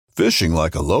Fishing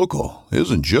like a local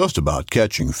isn't just about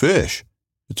catching fish.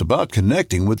 It's about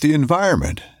connecting with the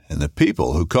environment and the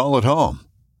people who call it home.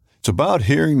 It's about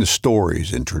hearing the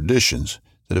stories and traditions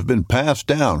that have been passed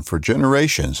down for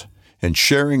generations and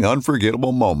sharing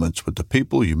unforgettable moments with the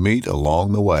people you meet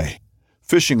along the way.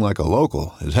 Fishing like a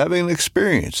local is having an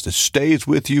experience that stays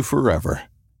with you forever.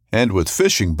 And with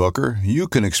Fishing Booker, you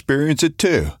can experience it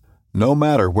too, no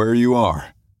matter where you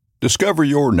are. Discover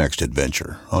your next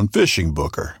adventure on Fishing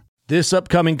Booker. This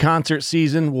upcoming concert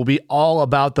season will be all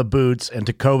about the boots, and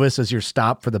Tecovas is your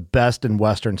stop for the best in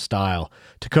Western style.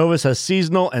 Tecovas has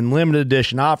seasonal and limited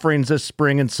edition offerings this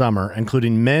spring and summer,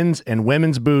 including men's and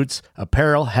women's boots,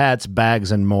 apparel, hats,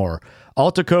 bags, and more.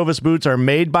 All Tecovas boots are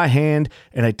made by hand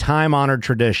in a time-honored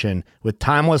tradition with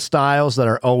timeless styles that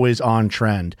are always on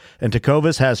trend. And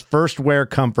Tecovas has first wear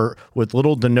comfort with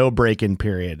little to no break-in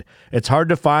period. It's hard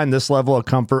to find this level of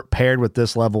comfort paired with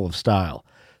this level of style.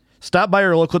 Stop by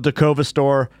your local Tecovas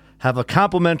store, have a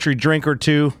complimentary drink or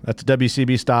two, that's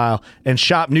WCB style, and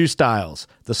shop new styles.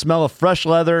 The smell of fresh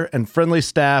leather and friendly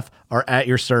staff are at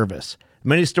your service.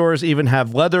 Many stores even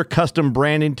have leather custom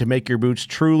branding to make your boots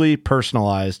truly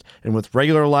personalized. And with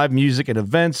regular live music and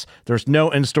events, there's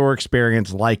no in-store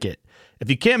experience like it.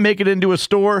 If you can't make it into a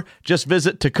store, just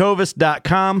visit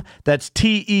tecovas.com. That's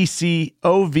TECOVAS.com.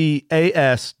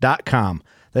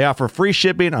 They offer free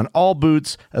shipping on all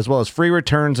boots, as well as free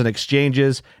returns and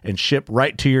exchanges, and ship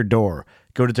right to your door.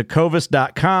 Go to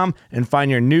tecovas.com and find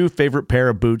your new favorite pair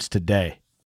of boots today.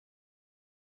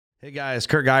 Hey guys,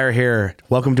 Kurt Geyer here.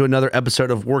 Welcome to another episode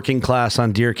of Working Class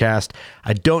on DeerCast.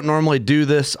 I don't normally do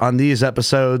this on these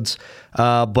episodes,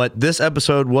 but this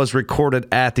episode was recorded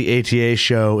at the ATA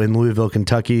show in Louisville,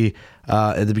 Kentucky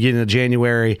at the beginning of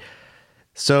January.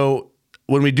 So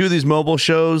when we do these mobile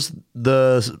shows,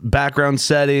 the background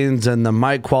settings and the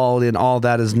mic quality and all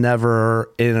that is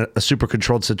never in a super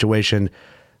controlled situation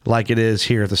like it is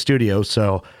here at the studio.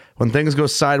 So when things go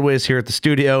sideways here at the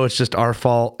studio, it's just our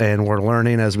fault, and we're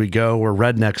learning as we go. We're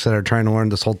rednecks that are trying to learn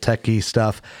this whole techie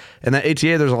stuff. And at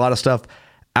ATA, there's a lot of stuff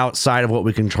outside of what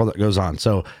we control that goes on.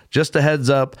 So just a heads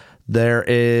up, there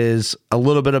is a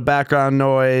little bit of background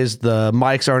noise. The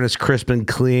mics aren't as crisp and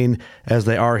clean as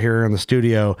they are here in the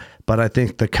studio, but I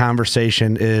think the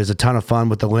conversation is a ton of fun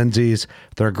with the Lindseys.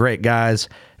 They're great guys,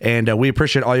 and we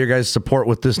appreciate all your guys' support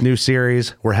with this new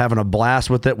series. We're having a blast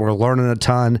with it. We're learning a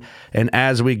ton, and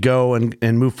as we go and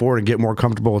move forward and get more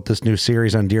comfortable with this new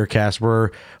series on DeerCast,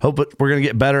 we're going to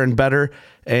get better and better,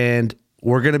 and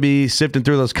we're going to be sifting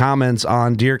through those comments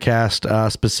on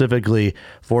DeerCast specifically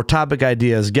for topic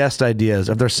ideas, guest ideas.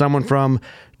 If there's someone from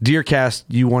DeerCast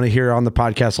you want to hear on the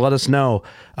podcast, let us know.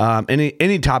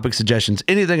 Any topic suggestions,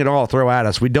 anything at all, throw at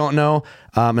us. We don't know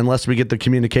unless we get the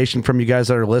communication from you guys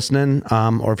that are listening,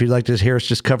 or if you'd like to hear us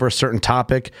just cover a certain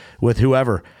topic with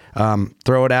whoever.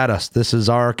 Throw it at us. This is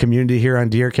our community here on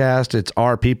DeerCast. It's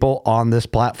our people on this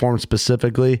platform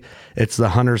specifically. It's the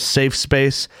hunter's safe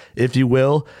space, if you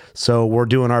will. So we're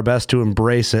doing our best to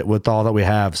embrace it with all that we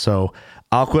have. So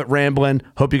I'll quit rambling.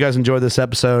 Hope you guys enjoyed this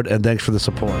episode, and thanks for the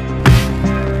support.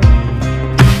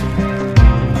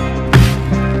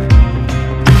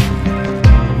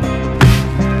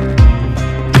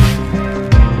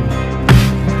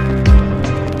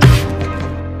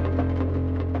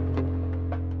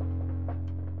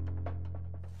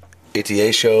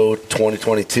 ATA show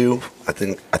 2022. I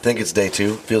think it's day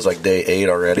 2. Feels like day 8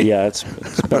 already. Yeah, it's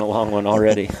been a long one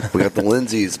already. We got the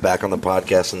Lindseys back on the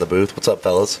podcast in the booth. What's up,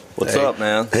 fellas? What's up,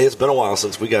 man? Hey, it's been a while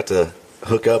since we got to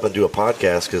hook up and do a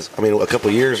podcast because, a couple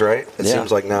of years, right? It seems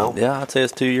like now. Yeah, I'd say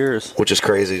it's 2 years. Which is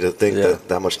crazy to think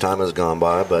that much time has gone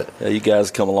by. But yeah, you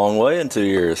guys come a long way in 2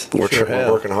 years. We're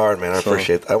working hard, man. I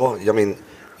appreciate that. Well,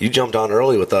 you jumped on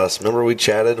early with us. Remember we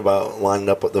chatted about lining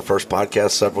up with the first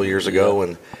podcast several years ago,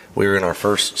 and we were in our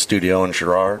first studio in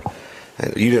Girard.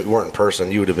 And you weren't in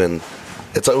person. You would have been.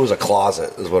 It was a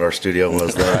closet, is what our studio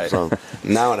was there. Right. So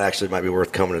now it actually might be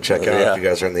worth coming to check out if you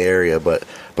guys are in the area. But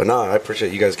no, I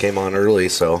appreciate you guys came on early,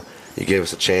 so you gave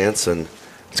us a chance, and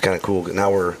it's kind of cool.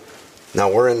 Now we're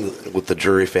in with the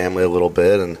Drury family a little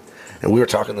bit, and we were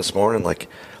talking this morning, like,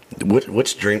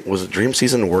 which dream was it? Dream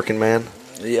Season, Working Man.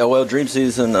 Yeah, well, Dream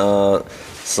Season,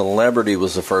 Celebrity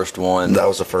was the first one. That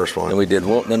was the first one. And we did.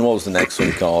 Well, then what was the next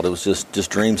one called? It was just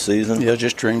Dream Season. Yeah,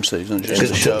 just Dream Season.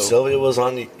 Just Tim Sylvia was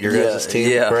on your guys'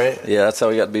 team, right? Yeah, that's how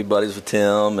we got to be buddies with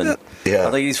Tim. And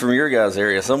I think he's from your guys'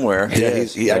 area somewhere. Yeah,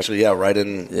 he actually, right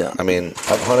in. Yeah. I mean,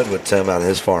 I've hunted with Tim on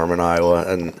his farm in Iowa,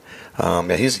 and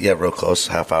he's real close,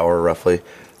 half hour roughly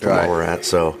from where we're at.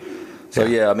 So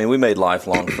we made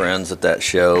lifelong friends at that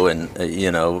show, and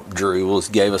Drew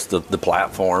gave us the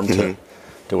platform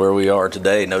to to where we are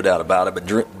today, no doubt about it.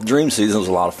 But dream season was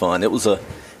a lot of fun. It was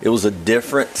a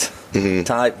different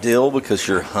type deal because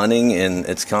you're hunting and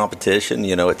it's competition.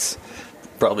 It's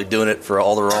probably doing it for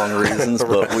all the wrong reasons,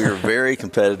 but we were very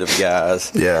competitive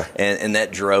guys. Yeah. And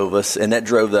that drove us, and that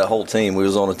drove that whole team. We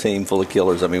was on a team full of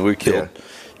killers. I mean, we killed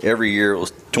every year. It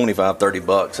was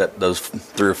 $25-$30 that those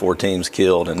 3 or 4 teams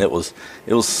killed, and it was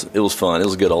fun. It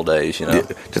was good old days,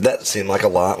 Did that seem like a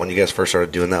lot when you guys first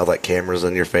started doing that with like cameras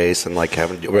in your face and like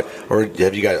having, or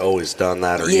have you guys always done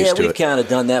that or used to it? Yeah, we've kind of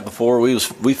done that before. We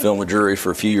filmed with jury for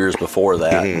a few years before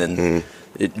that, and then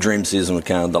dream season was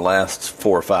kind of the last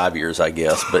 4 or 5 years, I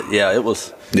guess. But yeah, it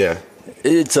was. Yeah.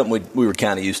 It's something we were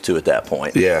kind of used to at that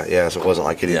point. Yeah. So it wasn't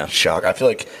like any shock. I feel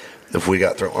like if we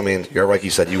got through, I mean, you're like you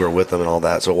said, you were with them and all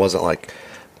that, so it wasn't like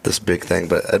this big thing.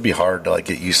 But it'd be hard to like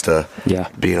get used to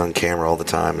being on camera all the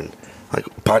time. And like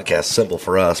podcast simple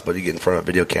for us, but you get in front of a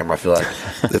video camera, I feel like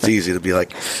it's easy to be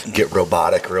like get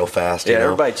robotic real fast. Yeah,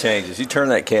 everybody changes. You turn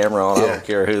that camera on, I don't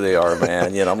care who they are,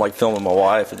 man. I'm like filming my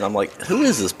wife, and I'm like, who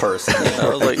is this person? I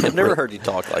was like, I've never heard you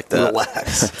talk like that.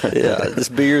 Relax.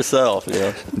 Just be yourself.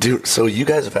 Dude, so you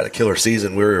guys have had a killer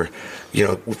season.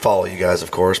 We follow you guys,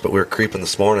 of course, but we were creeping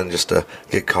this morning just to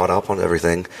get caught up on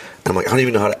everything. And I'm like, I don't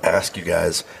even know how to ask you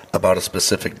guys about a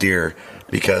specific deer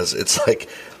because it's like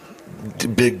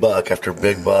big buck after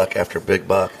big buck after big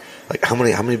buck. Like how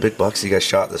many big bucks you guys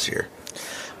shot this year?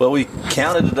 Well, we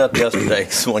counted it up yesterday.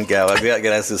 One guy, I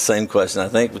got asked the same question. I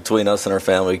think between us and our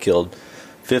family, we killed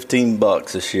 15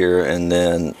 bucks this year, and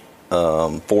then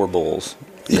 4 bulls.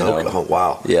 Oh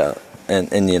wow! Yeah,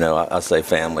 and I say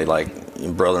family like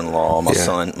brother-in-law, my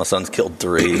son. My son's killed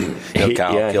 3.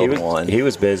 Kyle killed 1. He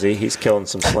was busy. He's killing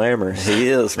some slammers. He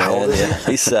is, man.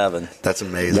 He's 7. That's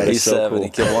amazing. He's so 7. cool.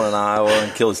 He killed 1 in Iowa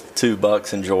and killed 2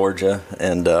 bucks in Georgia.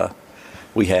 And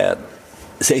we had.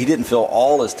 So he didn't fill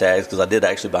all his tags because I did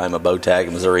actually buy him a bow tag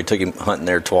in Missouri. Took him hunting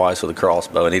there twice with a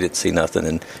crossbow, and he didn't see nothing.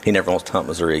 And he never wants to hunt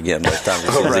Missouri again. By the time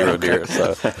he sees 0 deer,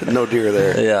 so no deer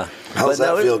there. Yeah. How does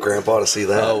that feel, Grandpa, to see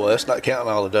that? Oh, well, that's not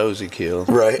counting all the does he killed.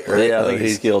 Right. Yeah, I think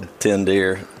he's killed 10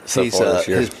 deer so far this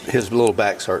year. His little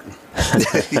back's hurting.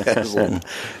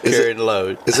 Carrying the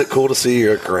load. Is it cool to see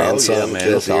your grandson? Oh, yeah,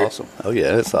 man. It's awesome. Oh,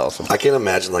 yeah, it's awesome. I can't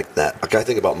imagine like that. Like I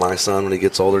think about my son when he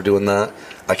gets older doing that.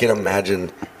 I can't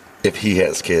imagine if he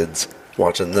has kids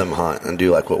watching them hunt and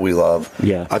do like what we love.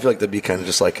 Yeah. I feel like that'd be kind of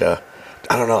just like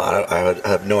I don't know. I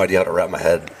have no idea how to wrap my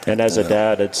head. And as a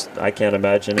dad, I can't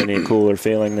imagine any cooler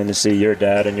feeling than to see your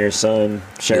dad and your son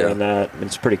sharing that.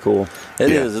 It's pretty cool.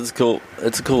 It is. It's cool.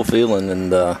 It's a cool feeling.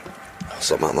 And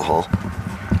something out in the hall.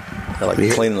 Like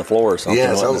cleaning the floor or something.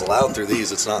 Yeah, it sounds loud through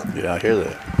these. It's not. Yeah, I hear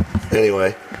that.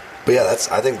 Anyway, but yeah,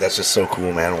 I think that's just so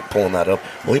cool, man. We're pulling that up.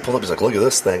 When he pulled up, he's like, "Look at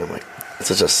this thing." I'm like, "It's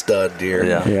such a stud deer."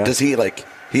 Yeah. Does he like?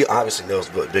 He obviously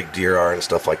knows what big deer are and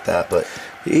stuff like that, but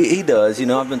he does.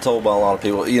 I've been told by a lot of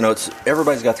people. It's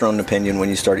everybody's got their own opinion when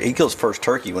you start. He kills first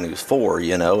turkey when he was 4.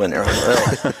 And a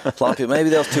lot of people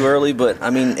maybe that was too early, but I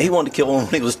mean he wanted to kill one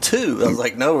when he was 2. I was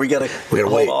like, no, we got to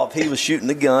hold wait. off. He was shooting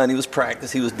the gun. He was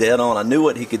practiced. He was dead on. I knew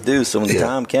what he could do. So when the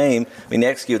time came, he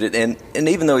executed. And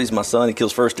even though he's my son, he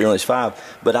kills first deer when he's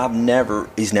 5. But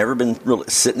he's never been really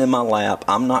sitting in my lap.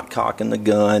 I'm not cocking the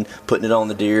gun, putting it on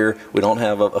the deer. We don't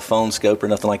have a phone scope or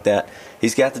nothing like that.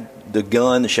 He's got the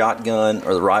gun, the shotgun,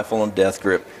 or the rifle on death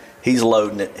grip. He's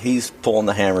loading it. He's pulling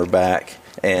the hammer back,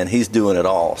 and he's doing it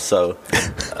all. So,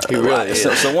 he really is.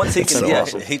 So once he can,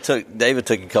 awesome. David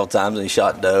took a couple times and he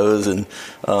shot does, and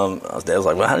I was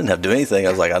like, well, I didn't have to do anything.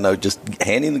 I was like, I know, just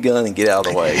hand him the gun and get out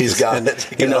of the way. He's got it.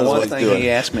 He knows one thing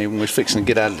he asked me when we was fixing to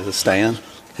get out of the stand.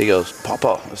 He goes,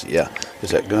 "Papa," I said, "Yeah,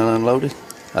 is that gun unloaded?"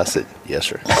 I said, "Yes,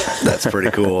 sir." That's pretty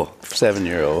cool.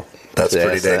 7-year-old. That's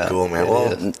pretty dang cool, man.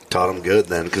 Well, taught him good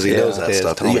then because he knows that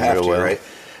stuff. You have to, right?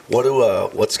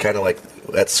 What's kind of like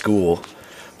at school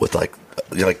with like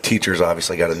teachers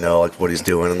obviously got to know like what he's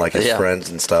doing and like his friends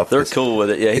and stuff. They're cool with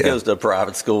it. Yeah, he goes to a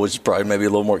private school, which is probably maybe a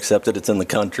little more accepted. It's in the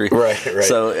country, right.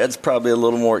 So it's probably a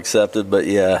little more accepted. But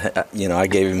yeah, I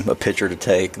gave him a picture to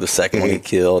take the second one he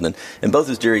killed, and both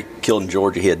his deer he killed in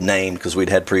Georgia he had named because we'd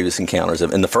had previous encounters.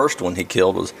 And the first one he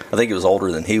killed was, I think he was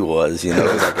older than he was. It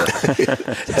was like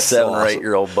a 7 or 8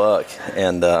 year old buck,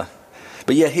 and.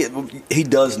 But yeah, he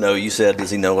does know. You said, does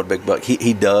he know what a big buck?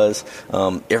 He does.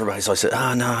 Everybody's always said,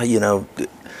 no,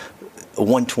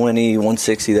 120,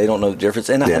 160, they don't know the difference.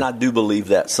 And I do believe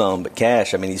that some. But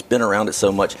Cash, I mean, he's been around it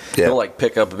so much. He'll like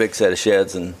pick up a big set of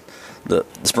sheds and the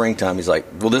springtime, he's like,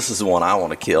 well, this is the one I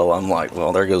want to kill. I'm like,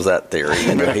 well, there goes that theory.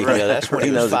 You know, that's when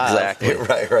he knows was 5. exactly.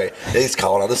 Right. He's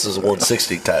calling out. This is a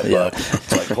 160 type buck.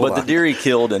 It's like, hold But the on. deer he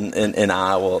killed in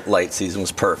Iowa late season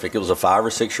was perfect. It was a 5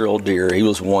 or 6 year old deer. He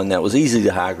was one that was easy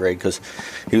to high grade because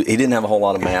he didn't have a whole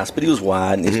lot of mass, but he was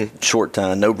wide and he's short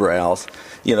tine, no brows.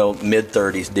 You know,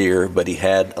 mid-30s deer, but he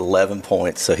had 11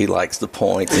 points, so he likes the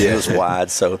points. He was wide,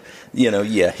 so, you know,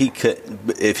 he could.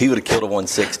 If he would have killed a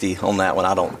 160 on that one,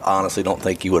 I honestly don't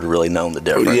think you would have really known the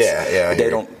difference.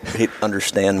 They don't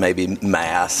understand maybe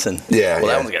mass and that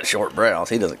one's got short brows.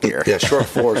 He doesn't care. Yeah, short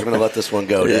fours. We're gonna let this one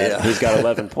go. He's got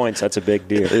 11 points. That's a big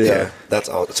deer. Yeah, that's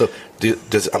all. So,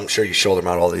 I'm sure you shoulder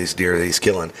mount all these deer that he's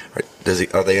killing.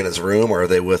 Are they in his room or are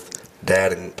they with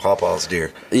Dad and Papa's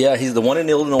deer? Yeah, he's the one in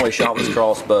Illinois shot with his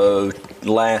crossbow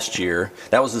last year.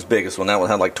 That was his biggest one. That one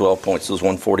had like 12 points. It was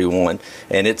 141.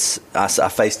 And I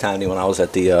FaceTimed him when I was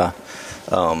at the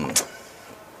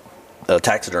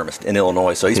taxidermist in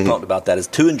Illinois. So he's pumped about that. His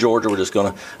 2 in Georgia were just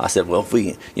going to, I said, well, if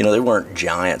we, they weren't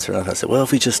giants or nothing. I said, well,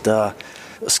 if we just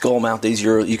skull mount these,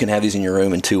 you can have these in your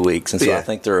room in 2 weeks. And so I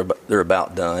think they're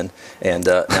about done. And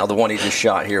now the one he just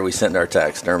shot here, we sent to our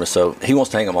taxidermist. So he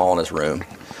wants to hang them all in his room.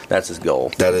 That's his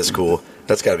goal. That is cool.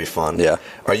 That's got to be fun. Yeah.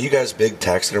 Are you guys big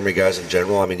taxidermy guys in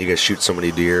general? I mean, you guys shoot so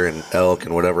many deer and elk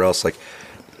and whatever else. Like,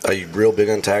 are you real big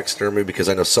on taxidermy? Because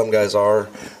I know some guys are,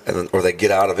 or they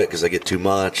get out of it because they get too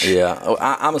much. Yeah.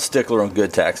 I'm a stickler on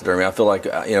good taxidermy. I feel like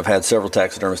I've had several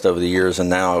taxidermists over the years, and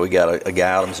now we got a guy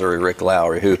out of Missouri, Rick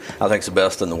Lowry, who I think is the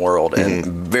best in the world, and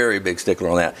very big stickler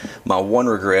on that. My one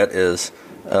regret is,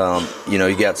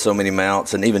 you got so many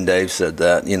mounts, and even Dave said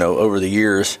that, over the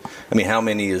years, I mean, how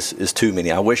many is too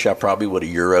many? I wish I probably would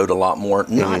have Euro'd a lot more.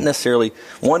 Not necessarily,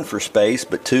 one, for space,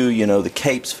 but two, the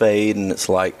capes fade, and it's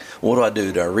like, what do I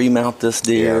do? Do I remount this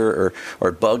deer,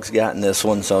 or bugs got in this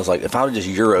one? So I was like, if I would just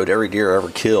Euro'd every deer I ever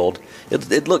killed,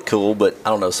 it'd look cool, but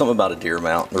I don't know, something about a deer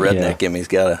mount. The redneck in me's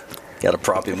got to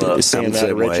prop him up. Seeing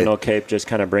that original cape just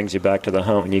kind of brings you back to the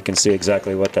hunt, and you can see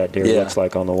exactly what that deer looks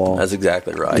like on the wall. That's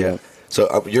exactly right. Yeah.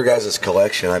 So your guys'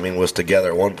 collection, I mean, was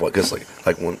together at one point. Because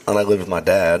like when I lived with my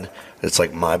dad, it's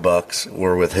like my bucks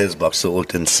were with his bucks, so it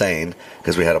looked insane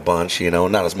because we had a bunch,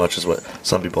 not as much as what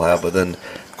some people have. But then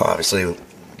obviously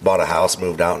bought a house,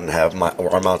 moved out, and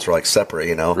our mounts were like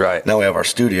separate, Right. Now we have our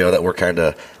studio that we're kind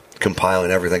of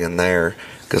compiling everything in there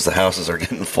because the houses are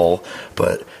getting full.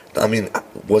 But I mean,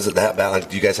 was it that bad? Like,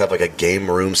 do you guys have like a game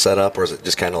room set up, or is it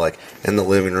just kind of like in the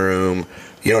living room?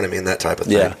 You know what I mean? That type of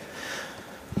thing. Yeah.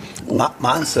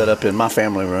 Mine's set up in my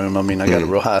family room. I mean, I got a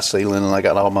real high ceiling, and I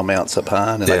got all my mounts up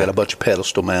high, and I got a bunch of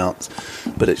pedestal mounts.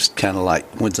 But it's kind of like,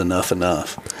 when's enough?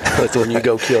 But when you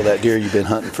go kill that deer you've been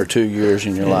hunting for 2 years,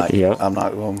 and you're like, I'm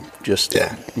not going to just,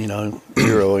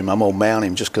 hero him. I'm going to mount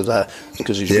him just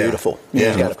because he's beautiful.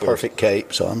 He's got a perfect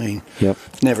cape. So, I mean,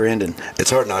 it's never ending. It's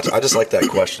hard not to. I just like that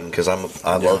question because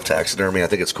I love taxidermy. I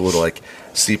think it's cool to like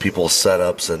see people's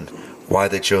setups and why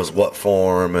they chose what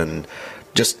form, and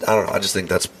just, I don't know. I just think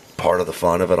that's part of the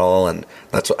fun of it all, and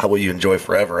that's what you enjoy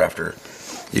forever after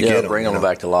you get them. Bring them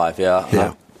back to life.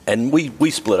 Yeah. And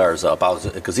we split ours up.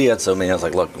 Because he had so many. I was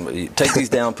like, look, take these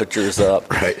down, put yours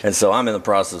up. Right. And so I'm in the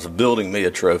process of building me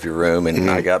a trophy room, and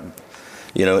I got,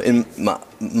 in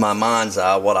my mind's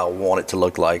eye, what I want it to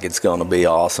look like. It's going to be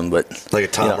awesome, but like a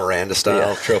Tom Miranda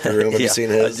style trophy room. Have you seen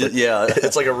his?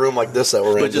 It's like a room like this that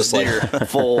we're in, just like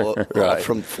full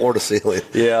from floor to ceiling.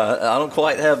 Yeah, I don't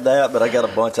quite have that, but I got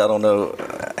a bunch. I don't know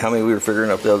how many we were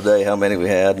figuring up the other day, how many we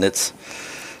had, and it's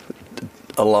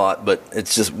a lot. But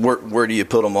it's just where do you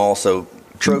put them all? So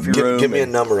trophy room. Give me a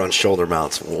number on shoulder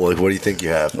mounts. Like, what do you think you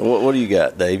have? What do you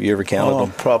got, Dave? You ever counted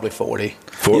them? Probably 40.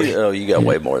 40? You got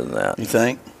way more than that. You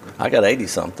think? I got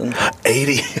 80-something.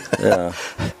 80? Yeah.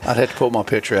 I'd have to pull my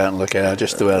picture out and look at it. I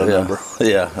just threw out a number.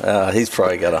 Yeah. He's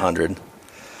probably got 100.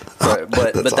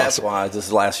 But that's awesome. Why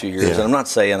this last few years, and I'm not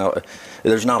saying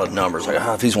there's not a number. It's like,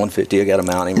 if he's 150, I got to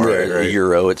mount him, or a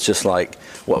euro. It's just like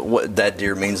what that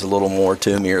deer means a little more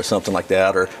to me, or something like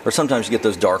that. Or sometimes you get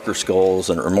those darker skulls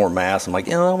or more mass. I'm like,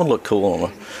 I want to look cool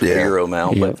on a euro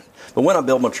mount. But when I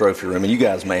build my trophy room, and you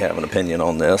guys may have an opinion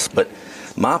on this, but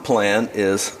my plan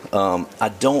is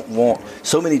I don't want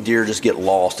so many deer just get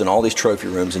lost in all these trophy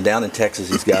rooms. And down in Texas,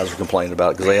 these guys are complaining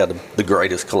about it because they had the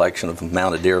greatest collection of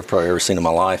mounted deer I've probably ever seen in my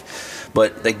life.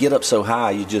 But they get up so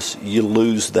high, you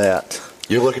lose that.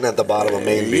 You're looking at the bottom of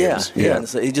main beams. Yeah. And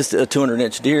so just a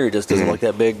 200-inch deer just doesn't look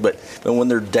that big. But when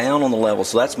they're down on the level,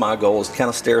 so that's my goal, is to kind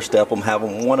of stair step them, have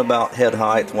them one about head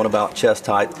height, one about chest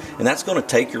height, and that's going to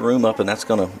take your room up, and that's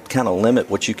going to kind of limit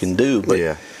what you can do.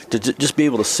 But to just be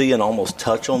able to see and almost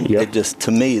touch them, it just,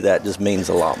 to me, that just means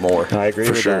a lot more. I agree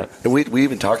with that. And we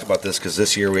even talked about this because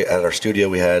this year at our studio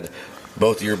we had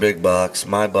both your big bucks,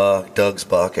 my buck, Doug's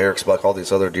buck, Eric's buck, all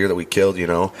these other deer that we killed,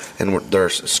 and they're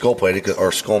skull plated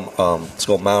or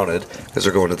skull mounted because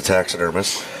they're going to the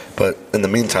taxidermist. But in the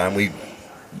meantime, we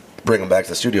bring them back to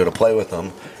the studio to play with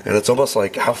them, and it's almost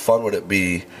like, how fun would it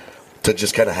be to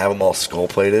just kind of have them all skull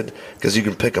plated, because you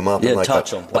can pick them up and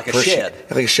touch them like a shed.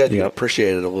 Like a shed, you can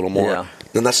appreciate it a little more. Yeah.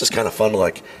 And that's just kind of fun to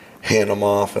like hand them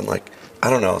off and like, I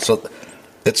don't know. So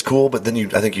it's cool, but then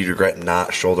I think you'd regret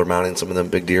not shoulder mounting some of them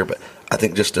big deer. But I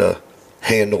think just to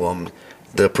handle them,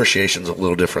 the appreciation's a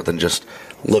little different than just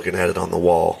looking at it on the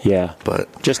wall. Yeah.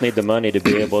 But just need the money to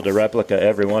be able to replica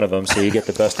every one of them, so you get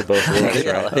the best of both worlds, right?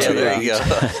 Yeah, there you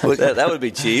go. that would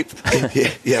be cheap.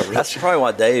 yeah, That's probably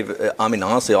why Dave,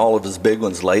 honestly, all of his big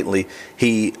ones lately,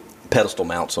 he pedestal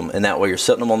mounts them, and that way you're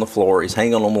setting them on the floor, he's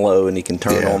hanging them low, and he can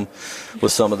turn them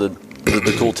with some of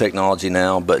the cool technology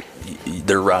now, but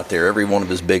they're right there. Every one of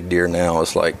his big deer now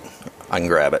is like, I can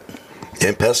grab it.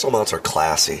 And pedestal mounts are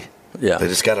classy. Yeah. They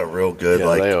just got a real good,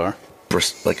 they are.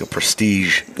 Like a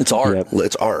prestige. It's art. Yep.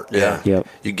 It's art. Yeah. Yep.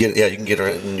 You can get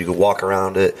it and you can walk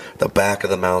around it. The back of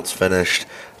the mount's finished.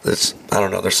 I don't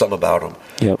know. There's something about them.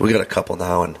 Yep. We got a couple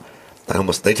now, and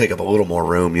they take up a little more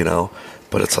room,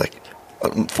 But it's like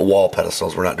for wall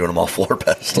pedestals. We're not doing them all floor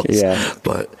pedestals. Yeah.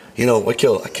 But I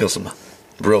kill some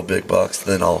real big bucks.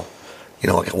 Then I'll,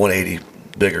 like a 180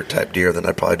 bigger type deer. Then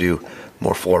I'd probably do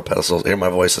more floor pedestals. Here, my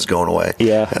voice is going away.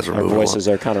 Yeah, our voices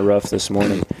are kind of rough this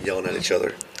morning. Yelling at each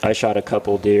other. I shot a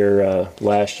couple deer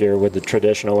last year with the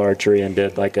traditional archery and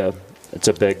did it's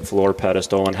a big floor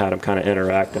pedestal and had them kind of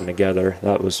interacting together.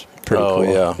 That was pretty cool. Oh,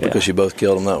 yeah, because you both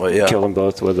killed them that way, yeah. Kill them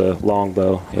both with a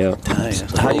longbow, yeah. Nice.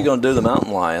 How are you going to do the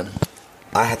mountain lion?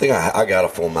 I think I got a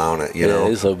full mount it, Yeah,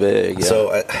 he's so big, yeah.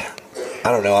 So,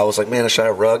 I don't know. I was like, man, should I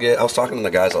rug it? I was talking to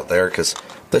the guys out there because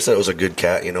they said it was a good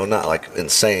cat, not like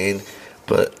insane,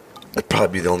 but it'd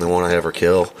probably be the only one I ever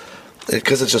kill.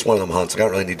 Because it's just one of them hunts. I don't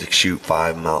really need to shoot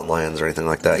 5 mountain lions or anything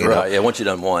like that. You know? Yeah. Once you've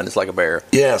done one, it's like a bear.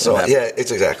 Yeah,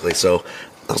 it's exactly. So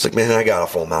I was like, man, I got a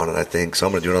full mounted, I think. So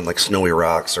I'm going to do it on like snowy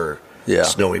rocks or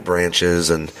snowy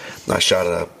branches. And I shot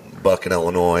a buck in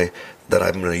Illinois that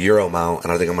I'm going to Euro mount,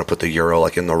 and I think I'm going to put the Euro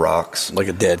like in the rocks. Like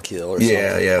a dead kill or something.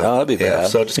 Yeah. Oh, that'd be bad.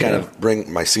 So just kind of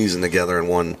bring my season together in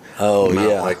one mount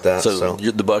like that. So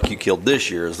the buck you killed this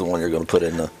year is the one you're going to put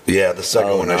in the... Yeah, the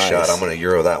second one nice. I shot, I'm going to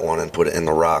Euro that one and put it in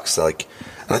the rocks. And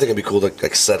I think it'd be cool to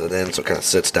like set it in so it kind of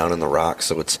sits down in the rocks,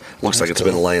 so it looks like it's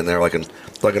been laying there like an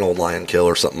old lion kill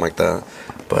or something like that.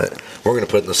 But we're going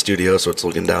to put it in the studio so it's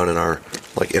looking down in our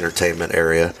like entertainment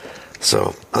area. So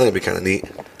I think it'd be kind of neat.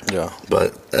 Yeah.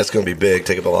 But that's going to be big,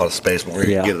 take up a lot of space, but we're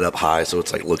going to get it up high so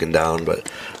it's like looking down. But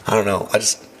I don't know.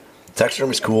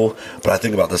 Taxidermy's cool, but I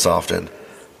think about this often.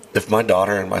 If my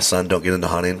daughter and my son don't get into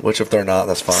hunting, which if they're not,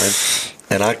 that's fine,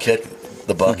 and I kick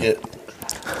the bucket,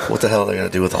 what the hell are they going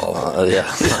to do with all of them?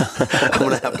 I'm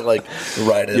going to have to like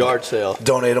write it. Yard sale.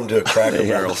 Donate them to a Cracker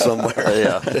Barrel somewhere.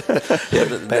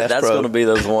 That's going to be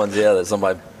those ones, that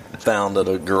somebody found at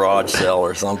a garage sale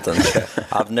or something.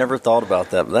 I've never thought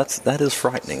about that, but that is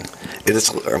frightening. It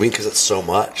is. I mean, because it's so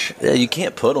much. Yeah, you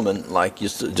can't put them in like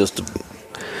just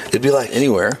It'd be like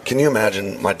anywhere. Can you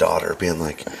imagine my daughter being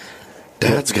like,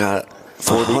 "Dad's got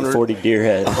 40 deer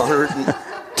heads, 100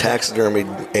 taxidermy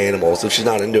animals. If she's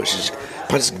not into it, she's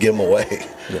probably just give them away."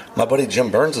 Yeah. My buddy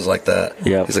Jim Burns is like that.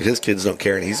 Yeah, he's like his kids don't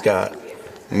care, and he's got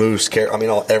moose,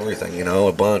 everything,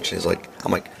 a bunch. He's like,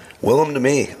 I'm like, will them to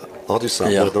me. I'll do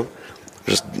something with them.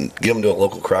 Just give them to a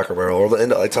local Cracker Barrel, or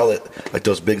that's how like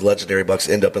those big legendary bucks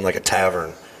end up in like a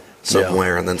tavern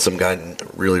somewhere, and then some guy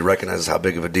really recognizes how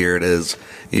big of a deer it is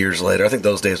years later. I think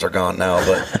those days are gone now,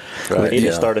 but we need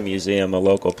to start a museum, a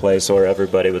local place where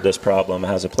everybody with this problem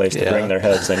has a place to bring their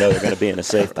heads. They know they're going to be in a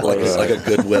safe place. like a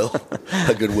Goodwill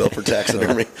for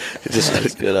taxidermy.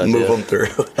 Just move them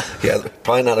through. Yeah,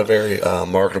 probably not a very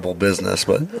marketable business,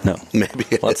 but no, maybe.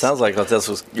 Well, it sounds like that's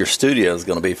what your studio is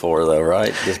going to be for, though,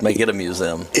 right? Just make it a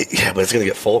museum. But it's going to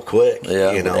get full quick.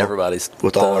 Yeah, everybody's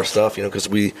with all our stuff, because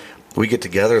we get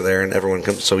together there and everyone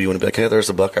comes. So you want to be like, hey, there's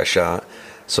the buck I shot.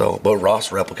 So, but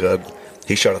Ross replica,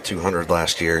 he shot a 200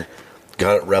 last year,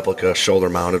 got it replica, shoulder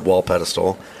mounted, wall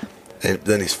pedestal, and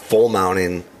then he's full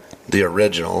mounting the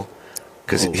original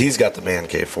because he's got the man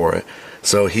cave for it.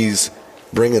 So he's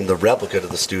bringing the replica to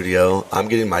the studio. I'm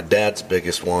getting my dad's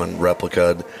biggest one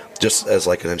replica just as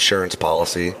like an insurance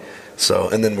policy. So,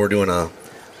 and then we're doing a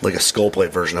skull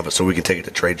plate version of it so we can take it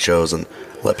to trade shows and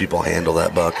let people handle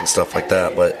that buck and stuff like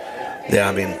that. But yeah,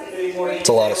 I mean, it's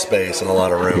a lot of space and a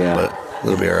lot of room, but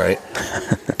it'll be all right.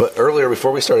 But earlier,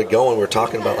 before we started going, we were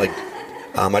talking about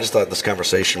I just thought this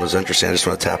conversation was interesting. I just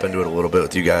want to tap into it a little bit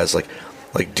with you guys, like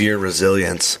deer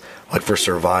resilience, like for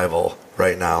survival.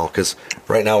 right now? Because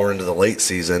right now we're into the late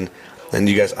season, and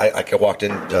you guys, I walked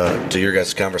in to your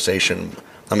guys' conversation.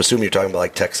 I'm assuming you're talking about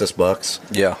like Texas bucks.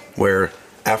 Yeah. Where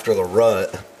after the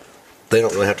rut, they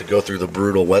don't really have to go through the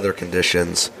brutal weather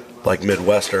conditions like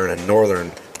Midwestern and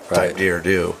Northern type deer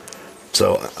do.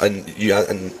 So, and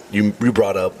you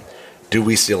brought up, do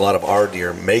we see a lot of our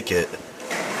deer make it,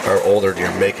 our older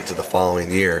deer make it to the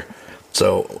following year?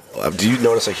 So, do you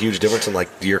notice a huge difference in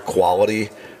like deer quality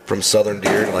from Southern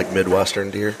deer to like Midwestern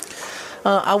deer?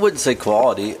 I wouldn't say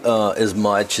quality as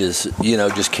much as,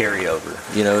 just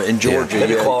carryover. In Georgia,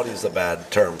 maybe quality is a bad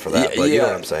term for that, but you know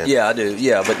what I'm saying. Yeah, I do.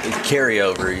 Yeah, but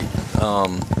carryover.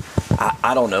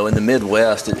 I don't know. In the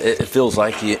Midwest, it feels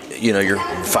like you're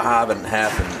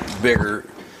 5.5 and bigger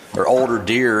or older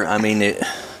deer. I mean,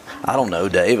 I don't know,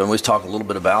 Dave. And we was talking a little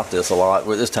bit about this a lot.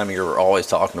 This time of year, we're always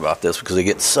talking about this because they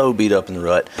get so beat up in the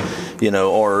rut,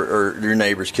 or your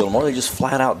neighbors kill them, or they just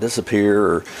flat out disappear,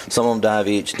 or some of them die of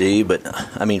EHD. But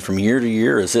I mean, from year to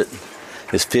year, is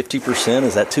 50%?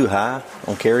 Is that too high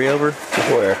on carryover?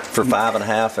 Where? For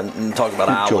 5.5, and talk about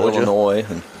Iowa, Georgia. Illinois,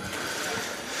 and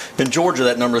in Georgia,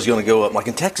 that number is going to go up. Like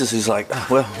in Texas, he's like,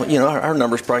 well, our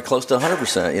number's probably close to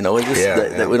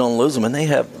 100%. That we don't lose them, and they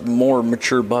have more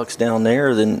mature bucks down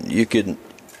there than you could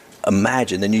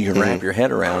imagine, than you can wrap your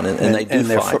head around, and they do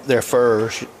fight. Their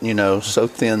furs, so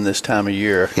thin this time of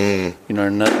year. Nothing,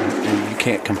 and you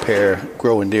can't compare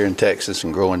growing deer in Texas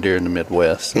and growing deer in the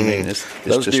Midwest. I mean, it's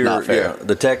Those just deer, not fair. Yeah,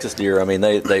 the Texas deer. I mean,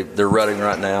 they're rutting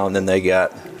right now, and then they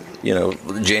got.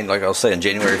 Like I was saying,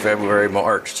 January, February,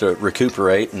 March to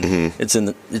recuperate, and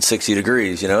it's 60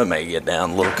 degrees. It may get down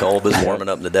a little cold, but it's warming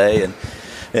up in the day.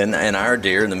 And our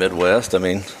deer in the Midwest, I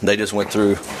mean, they just went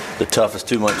through the toughest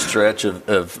 2-month stretch of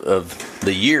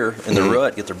the year in the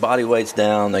rut, get their body weights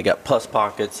down. They got pus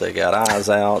pockets, they got eyes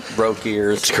out, broke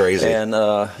ears. It's crazy. And,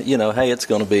 hey, it's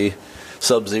going to be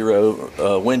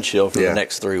sub-zero wind chill for the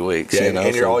next 3 weeks. Yeah, and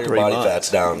all your body fat's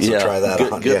down, so try that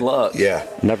on. Good luck. Yeah.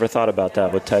 Never thought about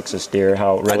that with Texas deer,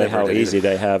 how easy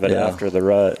they have it after the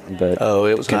rut. But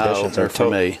it was conditions are for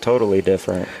me. Totally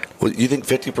different. Well, you think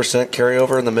 50%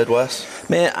 carryover in the Midwest?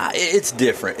 Man, it's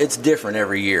different. It's different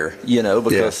every year,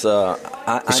 because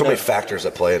there's so many factors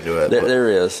that play into it. There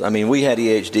is. I mean, we had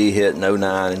EHD hit in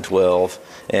 09 and 12.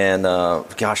 And,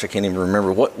 gosh, I can't even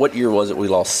remember. What year was it we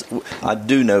lost? I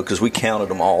do know because we counted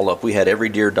them all up. We had every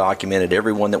deer documented,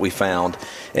 every one that we found.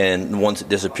 And the ones that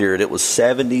disappeared, it was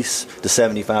 70 to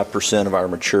 75% of our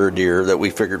mature deer that we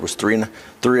figured was 3.5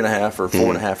 or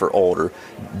 4.5 or older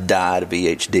died of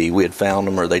EHD. We had found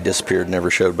them or they disappeared and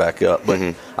never showed back up. But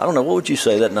I don't know. What would you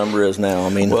say that number is now? I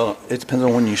mean, well, it depends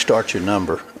on when you start your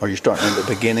number. Are you starting at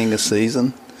the beginning of the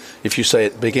season? If you say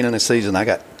at the beginning of the season, I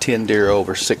got 10 deer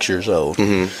over 6 years old,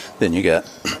 then you got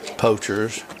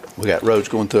poachers. We got roads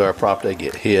going through our property, they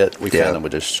get hit. We found them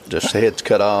with just heads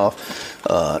cut off.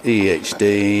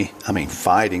 EHD. I mean,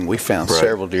 fighting. We found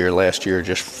several deer last year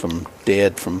just from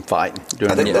fighting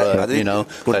during the rut.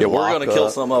 We're going to kill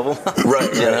some of them.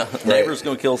 Right. Neighbors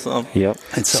going to kill some. Yep.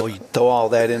 And so you throw all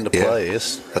that into play.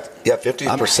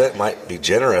 50% might be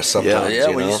generous sometimes. Yeah,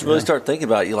 when you really start thinking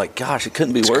about it, you're like, gosh, it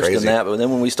couldn't be worse than that. But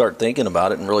then when we start thinking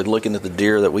about it and really looking at the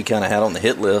deer that we kind of had on the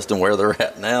hit list and where they're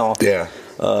at now. Yeah.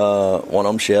 One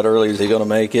of them shed early. Is he going to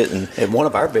make it? And one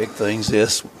of our big things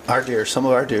is some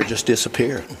of our deer just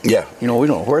disappear. Yeah. We don't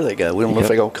know where they go. We don't know if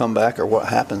they're going to come back or what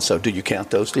happens. So do you count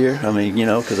those deer? I mean,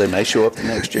 because they may show up the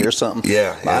next year or something.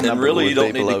 Yeah. And really, you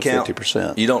don't need to count.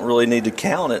 50%. You don't really need to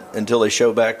count it until they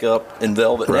show back up in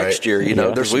velvet next year.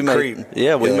 There's some creep.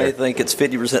 We may think it's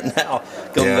 50% now.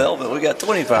 Go velvet, we got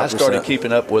 25%. I started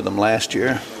keeping up with them last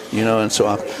year. And so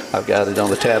I've got it on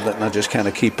the tablet, and I just kind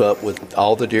of keep up with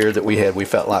all the deer that we had. We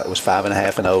felt like it was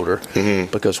 5.5 and older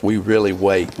because we really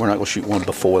wait. We're not going to shoot one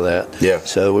before that. Yeah.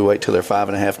 So we wait till they're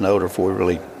 5.5 and older before we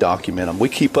really document them. We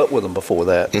keep up with them before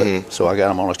that, but, so I got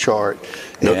them on a chart.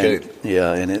 No kidding.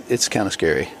 Yeah, and it's kind of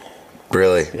scary.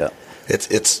 Really? Yeah.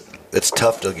 It's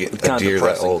tough to get a deer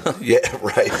that old. Yeah,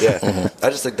 right. Yeah. I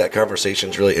just think that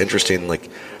conversation is really interesting. Like,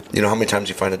 how many times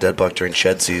you find a dead buck during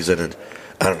shed season, and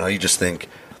I don't know, you just think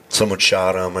someone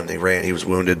shot him and he was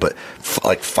wounded, but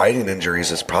like fighting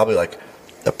injuries is probably like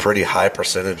a pretty high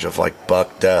percentage of like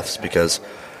buck deaths because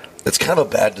it's kind of a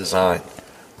bad design.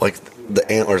 Like the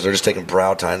antlers, they're just taking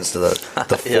brow tines to the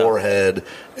forehead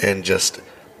and just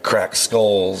cracked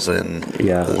skulls and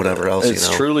whatever else.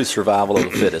 It's truly survival of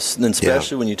the fittest, and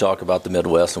especially when you talk about the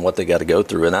Midwest and what they got to go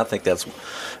through. And I think that's,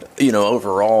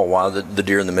 overall why the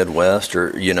deer in the Midwest,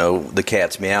 or the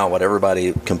cat's meow, what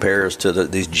everybody compares to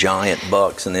these giant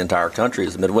bucks in the entire country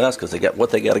is the Midwest, because they got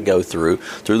what they got to go through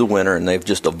the winter, and they've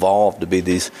just evolved to be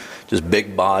these just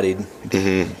big-bodied,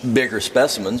 bigger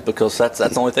specimens, because that's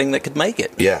the only thing that could make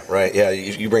it. Yeah, right. Yeah,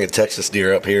 you bring a Texas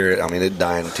deer up here, I mean, it'd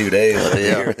die in 2 days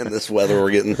here in this weather we're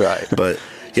getting. Right. But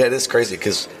yeah, it is crazy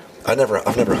because I've never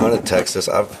hunted Texas.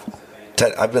 I've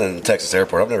been in the Texas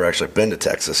airport. I've never actually been to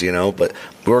Texas, but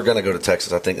we're going to go to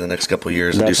Texas, I think, in the next couple of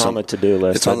years. That's on the to-do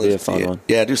list. That'd be a fun one.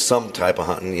 Yeah, do some type of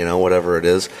hunting, whatever it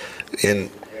is. And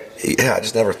I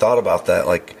just never thought about that.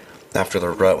 Like after the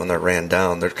rut, when they ran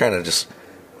down, they're kind of just,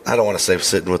 I don't want to say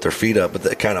sitting with their feet up, but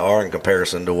they kind of are in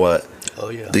comparison to what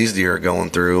these deer are going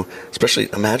through. Especially,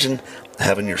 imagine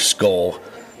having your skull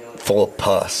full of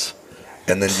pus,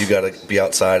 and then you got to be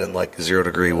outside in like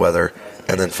 0-degree weather,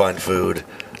 and then find food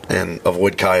and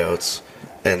avoid coyotes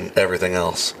and everything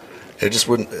else. It just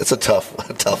wouldn't. It's a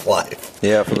tough life.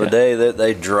 Yeah, for the day that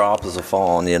they drop as a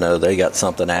fawn, they got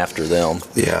something after them.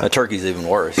 Yeah, a turkey's even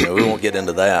worse. We won't get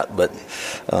into that, but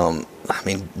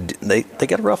they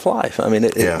got a rough life. I mean,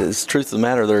 it's the truth of the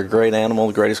matter. They're a great animal,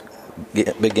 the greatest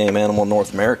big game animal in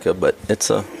North America, but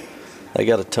they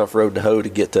got a tough road to hoe to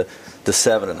get to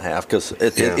 7.5. Because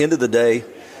at the end of the day,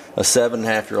 a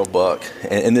 7.5-year-old buck,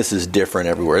 and this is different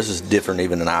everywhere. This is different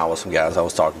even in Iowa. Some guys I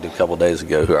was talking to a couple of days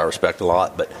ago who I respect a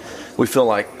lot, but we feel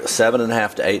like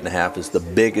 7.5 to 8.5 is the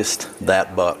biggest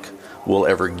that buck will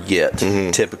ever get.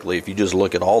 Typically, if you just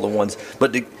look at all the ones,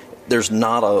 but there's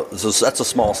not that's a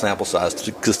small sample size,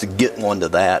 because to get one to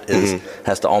that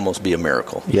has to almost be a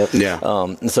miracle. Yep. Yeah.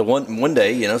 And so one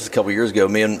day, this is a couple of years ago,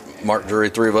 me and Mark Drury,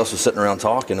 three of us, was sitting around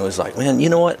talking, and it was like, man, you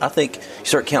know what? I think you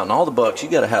start counting all the bucks, you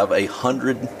got to have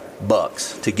 100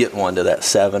 bucks to get one to that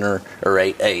 7 or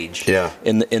 8 age.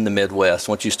 In the Midwest.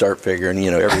 Once you start figuring,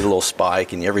 every little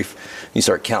spike, and you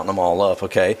start counting them all up,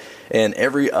 okay? And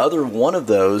every other one of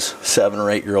those 7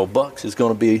 or 8 year old bucks is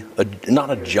going to be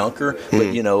not a junker, but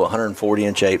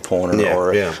 140-inch 8-pointer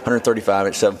or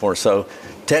 135-inch 7-pointer. So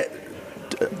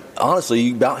honestly,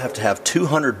 you about have to have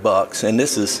 200 bucks, and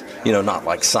this is not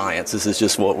like science. This is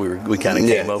just what we kind of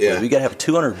came up with. You got to have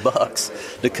 200 bucks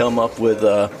to come up with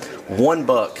one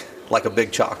buck like a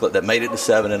big chocolate that made it to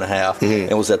 7.5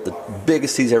 and was at the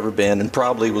biggest he's ever been, and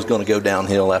probably was going to go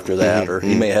downhill after that, or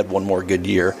he may have had one more good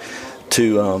year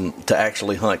to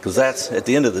actually hunt. Because that's, at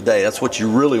the end of the day, that's what you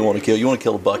really want to kill. You want to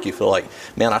kill a buck you feel like,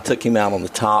 man, I took him out on the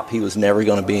top. He was never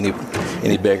going to be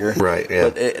any bigger. Right. Yeah.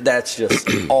 But that's just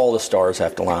all the stars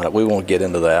have to line up. We won't get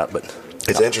into that, but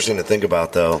it's interesting to think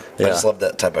about, though. I just love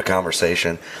that type of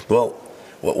conversation. Well,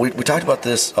 we talked about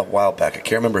this a while back. I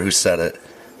can't remember who said it.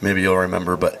 Maybe you'll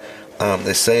remember, but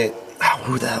they say,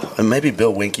 who the hell? Maybe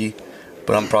Bill Winke,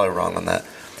 but I'm probably wrong on that.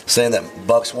 Saying that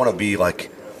bucks want to be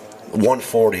like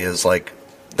 140 is like,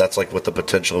 that's like what the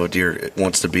potential of a deer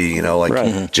wants to be.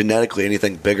 Genetically,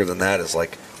 anything bigger than that is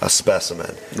like a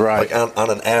specimen. Right. Like on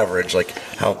an average, like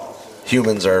how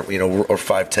humans are, or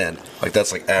 5'10". Like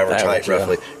that's like average height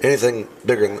roughly. Anything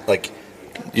bigger than like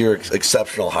your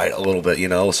exceptional height a little bit,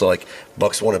 so like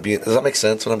bucks want to be. Does that make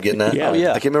sense what I'm getting at? Yeah.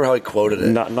 I can't remember how he quoted it.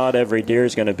 Not every deer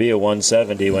is going to be a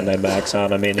 170 when they max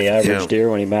on. I mean, the average deer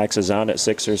when he maxes on at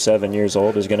 6 or 7 years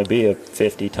old is going to be a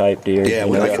 50 type deer. Yeah,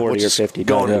 40 or 50.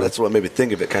 That's what made me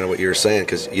think of it, kind of what you were saying,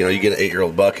 because you get an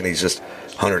 8-year-old buck and he's just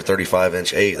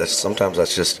 135-inch 8. Sometimes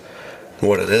that's just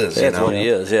what it is. That's what he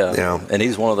is. Yeah. And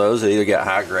he's one of those that either got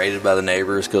high graded by the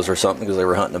neighbors because they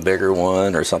were hunting a bigger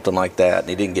one or something like that, and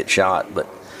he didn't get shot. But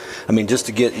I mean, just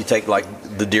to you take like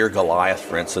the deer Goliath,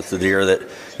 for instance, the deer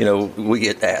that we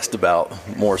get asked about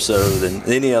more so than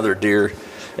any other deer.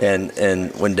 And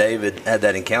when David had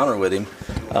that encounter with him,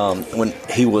 when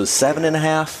he was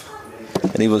 7.5,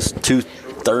 and he was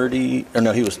 230, or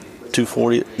no, he was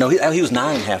 240. No, he was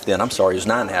 9.5 then. I'm sorry, he was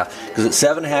 9.5. Because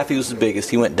at 7.5 he was the biggest.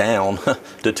 He went down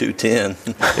to 210.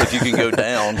 If you can go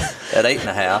down at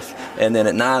 8.5, and then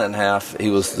at 9.5 he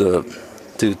was the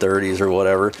 230s or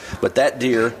whatever. But that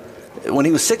deer, when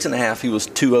he was 6.5, he was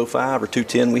 205 or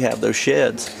 210. We have those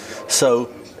sheds.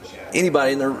 So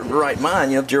anybody in their right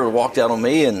mind, if deer would have walked out on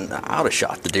me, and I would have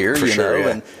shot the deer, For sure,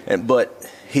 know. Yeah. But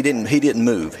he didn't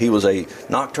move. He was a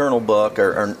nocturnal buck.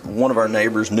 Or one of our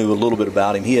neighbors knew a little bit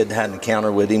about him. He had an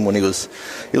encounter with him when he was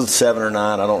 7 or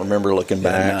 9. I don't remember looking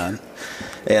back. 9.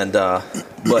 And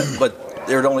but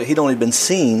he'd only been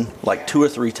seen like 2 or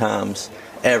 3 times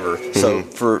ever. Mm-hmm. So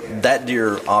for that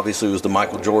deer, obviously was the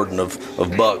Michael Jordan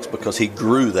of bucks, because he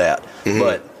grew that. Mm-hmm.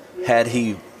 But had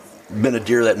he been a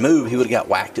deer that moved, he would have got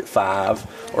whacked at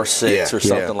 5 or 6 or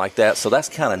something like that. So that's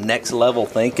kind of next level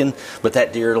thinking. But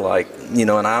that deer, like, in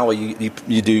Iowa, you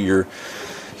do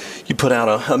you put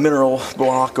out a mineral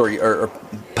block or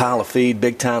pile of feed,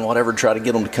 big time, whatever, to try to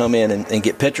get them to come in and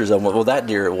get pictures of them. Well, that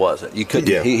deer, it wasn't. You couldn't.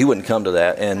 Yeah. He wouldn't come to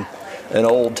that. And an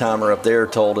old timer up there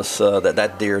told us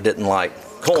that deer didn't like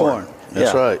corn.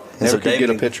 That's right. Never could get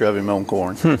a picture of him on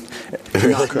corn.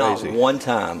 Not one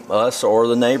time, us or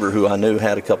the neighbor who I knew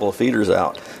had a couple of feeders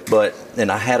out. And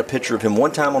I had a picture of him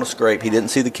one time on a scrape. He didn't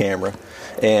see the camera.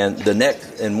 And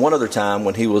one other time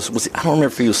when he was I don't remember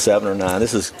if he was 7 or 9.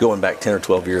 This is going back 10 or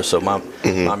 12 years, so my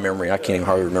memory, I can't even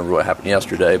hardly remember what happened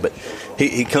yesterday. But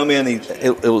he come in.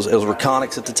 It was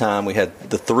reconics at the time. We had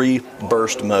the 3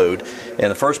 burst mode,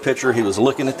 and the first picture he was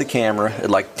looking at the camera at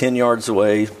like 10 yards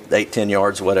away, 8-10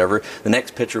 yards, whatever. The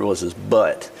next picture was his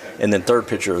butt, and then third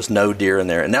picture was no deer in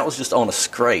there, and that was just on a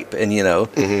scrape. And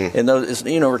and those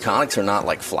reconics are not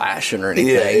like flashing or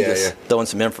anything, just throwing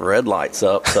some infrared lights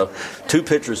up. So 2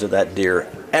 pictures of that deer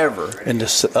ever. And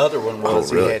the other one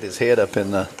was he had his head up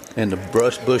in the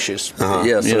bushes,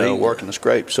 working the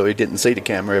scrape, so he didn't see the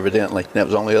camera evidently. That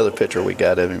was the only other picture we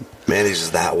got of him. Man, he's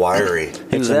just that wiry.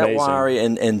 He was that wiry,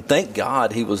 and thank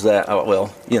God he was that.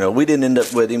 We didn't end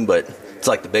up with him, but it's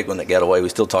like the big one that got away. We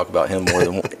still talk about him more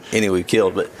than any we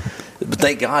killed, but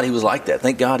thank God he was like that.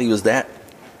 Thank God he was that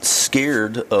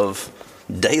scared of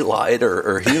daylight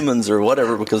or humans or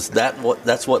whatever, because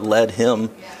that's what led him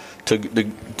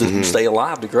to stay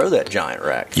alive, to grow that giant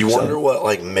rack. You wonder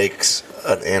what makes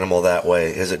an animal that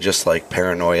way. Is it just like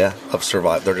paranoia of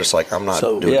survival? They're just like, I'm not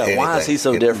doing anything. Why is he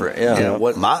so different?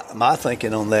 What my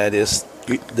thinking on that is,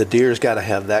 the deer's got to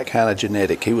have that kind of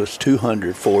genetic. He was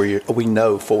 200 4 years. We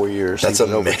know 4 years. That's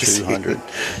amazing. Over 200.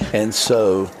 And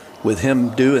so with him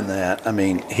doing that, I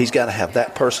mean, he's got to have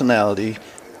that personality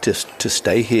to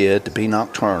stay hid, to be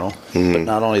nocturnal. But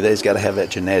not only that, he's got to have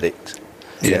that genetics.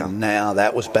 Yeah. And now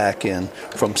that was back in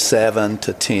from 7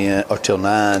 to 10 or till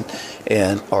 9,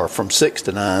 or from 6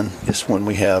 to 9 is when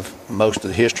we have most of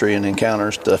the history and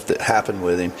encounter stuff that happened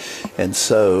with him. And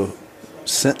so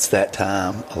since that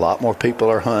time, a lot more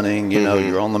people are hunting.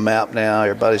 You're on the map now.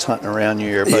 Everybody's hunting around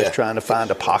you. Everybody's trying to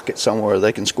find a pocket somewhere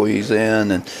they can squeeze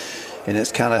in, and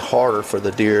it's kind of harder for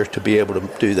the deer to be able to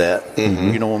do that.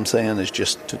 You know what I'm saying?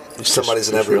 Somebody's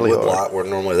in every wood lot where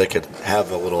normally they could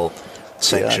have a little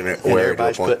sanction it. And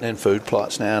everybody's putting in food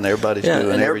plots now, and everybody's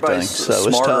doing and everything. So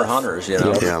it's smarter hunters,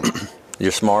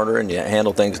 You're smarter and you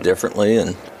handle things differently.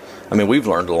 And I mean, we've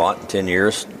learned a lot in 10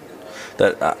 years.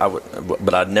 That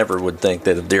but I never would think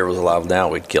that if deer was alive now,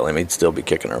 we'd kill him. He'd still be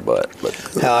kicking our butt. But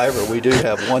however, we do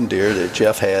have one deer that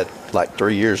Jeff had like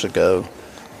 3 years ago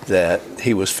that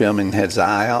he was filming, had his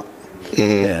eye out,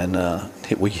 and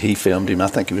he filmed him. I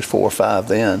think he was 4 or 5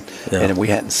 then, and we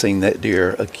hadn't seen that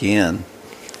deer again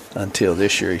until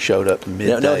this year. He showed up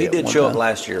midday. No, he did show up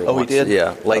last year. Oh, he did?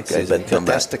 Yeah, late season. But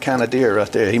that's the kind of deer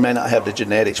right there. He may not have the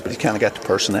genetics, but he's kind of got the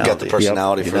personality. Got the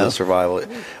personality for the survival.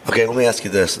 Okay, let me ask you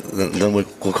this, then we'll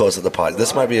close at the pod.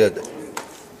 This might be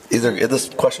this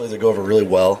question will either go over really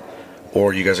well,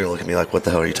 or you guys are going to look at me like, what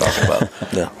the hell are you talking about?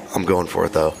 Yeah. I'm going for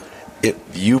it, though. If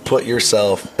you put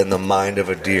yourself in the mind of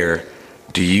a deer,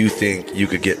 do you think you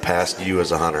could get past you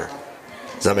as a hunter?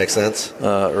 Does that make sense?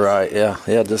 Right, yeah.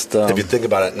 Just if you think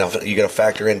about it, now you got to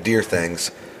factor in deer things.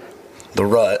 The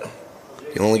rut,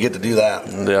 you only get to do that.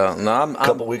 Yeah, no, I'm a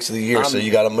couple weeks of the year, so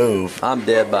you got to move. I'm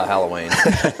dead by Halloween.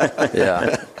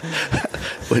 Yeah.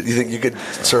 But you think you could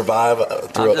survive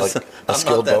through a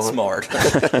skilled bow? I'm not that smart.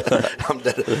 I'm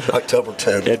dead October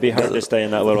 10th. It'd be hard to stay in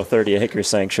that little 30-acre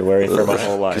sanctuary for my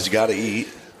whole life. Because you got to eat.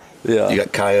 Yeah. You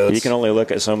got coyotes. You can only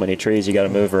look at so many trees. You got to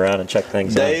move around and check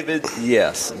things out. David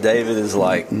is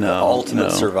like the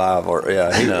ultimate survivor.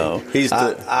 Yeah,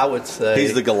 I would say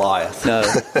he's the Goliath. No,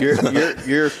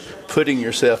 you're putting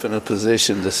yourself in a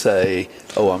position to say,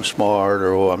 "Oh, I'm smart,"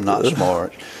 or "Oh, I'm not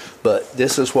smart." But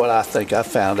this is what I think I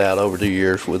found out over the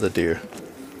years with a deer: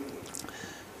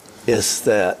 is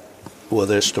that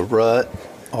whether it's the rut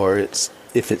or if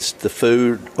it's the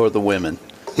food or the women.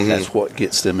 That's what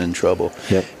gets them in trouble.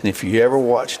 Yep. And if you ever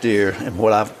watch deer, and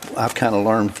what I've kind of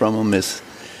learned from them is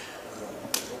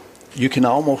you can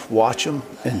almost watch them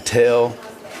and tell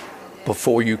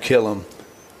before you kill them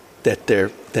that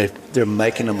they're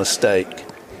making a mistake,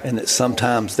 and that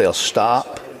sometimes they'll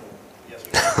stop.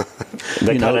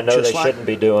 They kind of know they shouldn't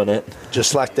be doing it.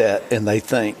 Just like that, and they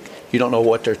think. You don't know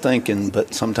what they're thinking,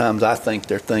 but sometimes I think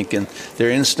they're thinking their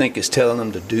instinct is telling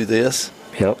them to do this.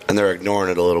 Yep. And they're ignoring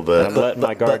it a little bit. I'm letting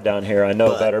my guard down here. I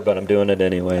know better, but I'm doing it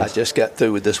anyway. I just got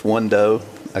through with this one doe.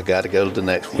 I got to go to the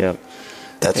next one. Yep.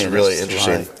 That's really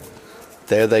interesting.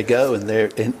 there they go,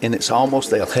 and it's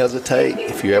almost, they'll hesitate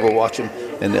if you ever watch them,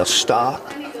 and they'll stop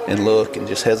and look and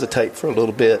just hesitate for a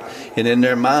little bit, and in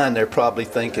their mind they're probably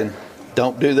thinking,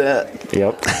 don't do that.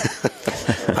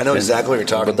 Yep. I know exactly what you're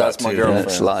talking about. That's my girlfriend.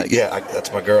 That's like,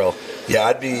 That's my girl. Yeah,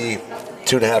 I'd be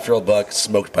 2.5-year-old buck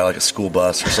smoked by like a school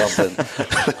bus or something.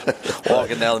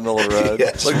 Walking down the middle of the road.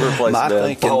 Yes. Looking for a place My to bed.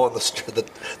 thinking- Following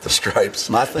the stripes.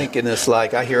 my thinking is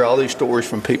like, I hear all these stories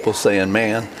from people saying,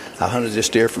 man, I hunted this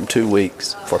deer for 2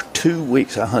 weeks. For 2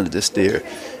 weeks I hunted this deer,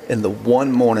 and the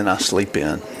one morning I sleep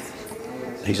in,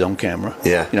 he's on camera.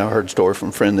 Yeah. I heard a story from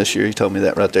a friend this year. He told me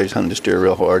that right there. He's hunting this deer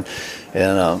real hard.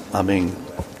 And,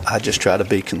 I just try to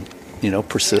be,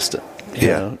 persistent. You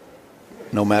know,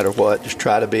 no matter what, just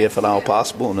try to be, if at all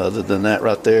possible. And other than that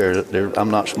right there, I'm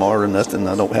not smart or nothing.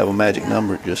 I don't have a magic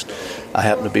number. Just I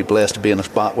happen to be blessed to be in a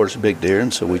spot where it's a big deer,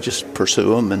 and so we just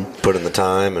pursue them and put in the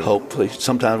time. And hopefully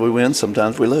sometimes we win,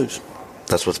 sometimes we lose.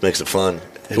 that's what makes it fun.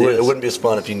 It is. wouldn't be as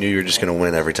fun if you knew you were just going to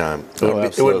win every time. It Oh,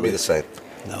 wouldn't be the same.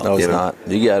 No, it's You know? not.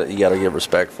 You got to give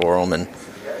respect for them and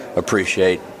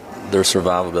appreciate their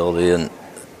survivability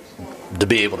and to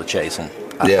be able to chase them.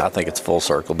 Yeah. I think it's full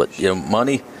circle. But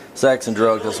money, sex, and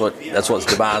drugs, that's what's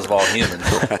demise of all humans.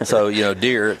 So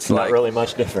deer, it's Not like really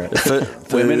much different.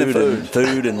 women and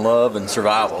food and love and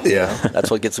survival. Yeah.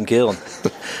 That's what gets them killed.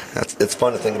 It's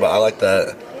fun to think about. I like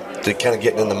that. To kind of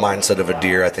getting in the mindset of a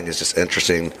deer, I think is just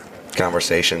interesting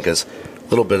conversation, because a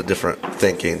little bit of different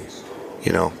thinking,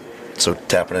 so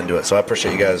tapping into it. So I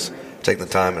appreciate you guys taking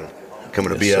the time and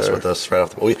coming to Yes, BS sir. with us right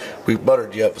off the. We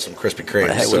buttered you up with some Krispy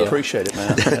Kremes. Hey, so- we appreciate it,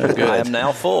 man. I am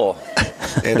now full.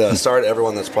 And sorry to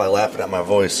everyone that's probably laughing at my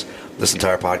voice this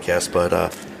entire podcast,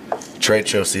 but trade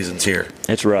show season's here.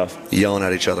 It's rough. Yelling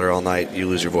at each other all night, you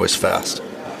lose your voice fast.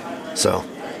 So,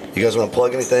 you guys want to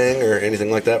plug anything or anything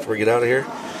like that before we get out of here?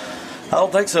 I don't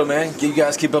think so, man. You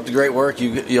guys keep up the great work.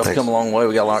 Y'all Thanks. come a long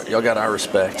way. Y'all got our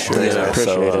respect. Thanks, man.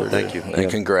 Appreciate it. Thank you. And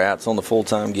congrats on the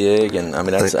full-time gig. And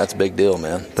that's a big deal,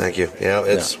 man. Thank you. Yeah,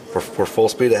 we're full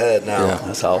speed ahead now. Yeah.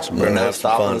 That's awesome. We're Man. gonna No have some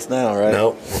stopping fun. us now, right?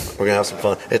 Nope. We're gonna have some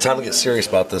fun. It's time to get serious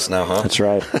about this now, huh? That's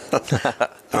right. All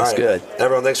That's good.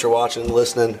 Everyone, thanks for watching,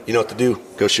 listening. You know what to do.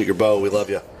 Go shoot your bow. We love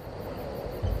you.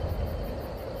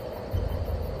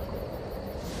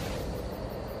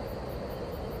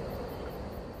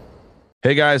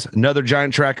 Hey guys, another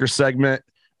Giant Tracker segment.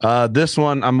 This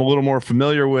one I'm a little more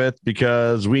familiar with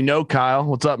because we know Kyle.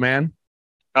 What's up, man?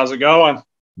 How's it going?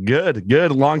 Good.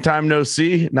 Long time no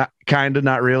see. Not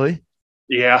really.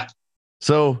 Yeah.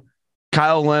 So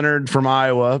Kyle Leonard from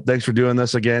Iowa, thanks for doing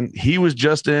this again. He was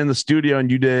just in the studio and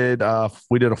we did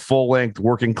a full length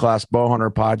working class bow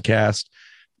hunter podcast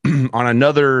on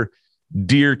another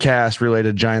DeerCast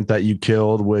related giant that you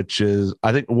killed, which is,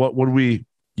 I think,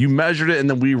 you measured it and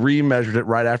then we remeasured it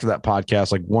right after that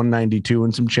podcast, like 192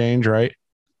 and some change, right?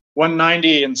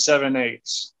 190 and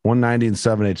 7/8. 190 and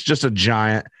 7/8. Just a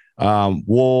giant.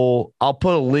 I'll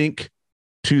put a link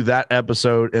to that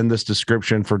episode in this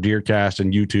description for DeerCast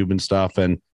and YouTube and stuff.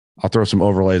 And I'll throw some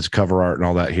overlays, cover art and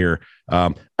all that here.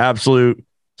 Absolute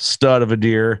stud of a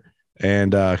deer.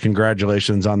 And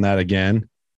congratulations on that again.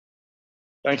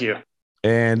 Thank you.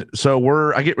 And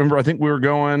so I think we were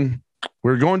going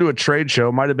to a trade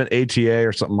show. Might've been ATA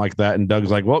or something like that. And Doug's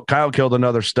like, well, Kyle killed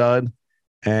another stud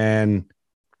and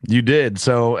you did.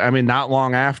 So, not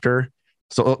long after.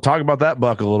 So talk about that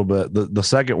buck a little bit. The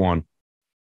second one.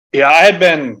 Yeah, I had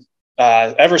been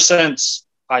ever since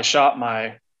I shot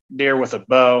my deer with a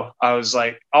bow. I was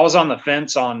on the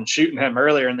fence on shooting him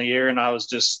earlier in the year, and I was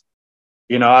just,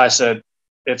 I said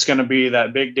it's going to be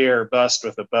that big deer or bust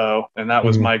with a bow, and that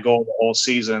was my goal the whole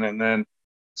season. And then,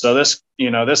 so this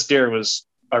deer was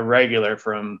a regular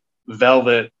from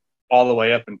velvet all the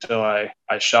way up until I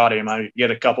shot him. I'd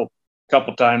get a couple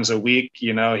times a week.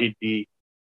 He'd be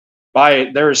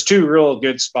there was two real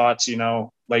good spots,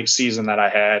 late season that I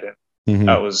had. And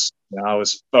that was, I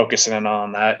was focusing in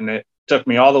on that. And it took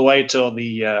me all the way till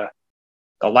the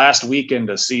last weekend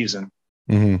of season.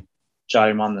 Shot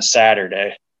him on the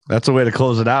Saturday. That's a way to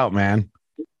close it out, man.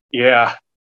 Yeah.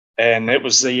 And it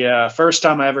was the first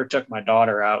time I ever took my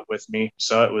daughter out with me.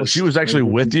 So it was. She was actually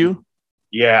with you?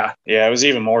 Yeah. Yeah. It was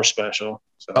even more special.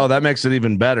 So. Oh, that makes it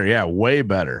even better. Yeah. Way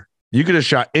better. You could have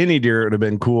shot any deer. It would have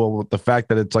been cool with the fact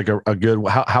that it's like a good,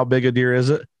 how big a deer is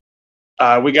it?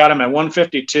 We got him at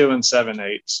 152 and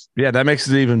 7/8. Yeah. That makes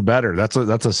it even better. That's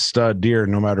a stud deer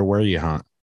no matter where you hunt.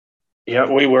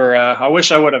 Yeah. We were, I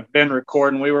wish I would have been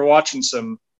recording. We were watching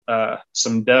some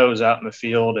does out in the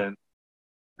field, and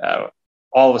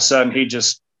all of a sudden he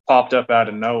just popped up out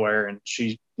of nowhere, and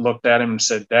she looked at him and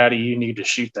said, "Daddy, you need to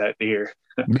shoot that deer."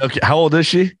 Okay. How old is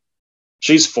she?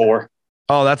 She's 4.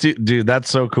 Oh, that's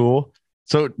so cool.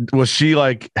 So was she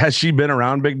like, has she been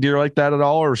around big deer like that at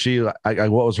all? Or she, what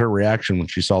was her reaction when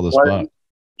she saw this buck?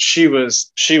 She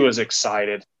was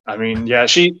excited. I mean, yeah,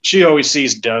 she always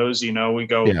sees does, we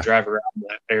go drive around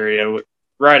that area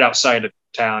right outside of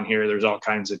town here. There's all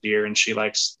kinds of deer and she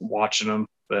likes watching them,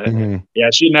 but yeah,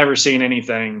 she'd never seen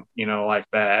anything, like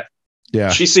that. Yeah.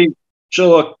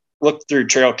 She'll look through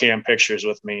trail cam pictures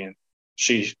with me and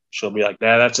she'll be like,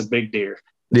 Dad, that's a big deer.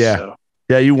 Yeah. So.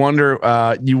 Yeah. You wonder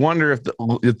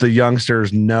if the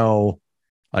youngsters know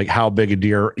like how big a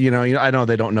deer, I know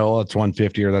they don't know that's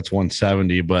 150 or that's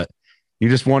 170, but you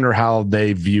just wonder how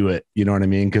they view it. You know what I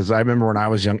mean? Cause I remember when I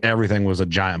was young, everything was a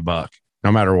giant buck,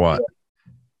 no matter what.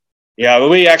 Yeah. Well,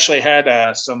 we actually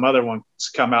had some other ones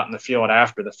come out in the field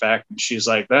after the fact. And she's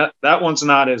like, that one's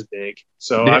not as big.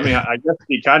 So, I mean, I guess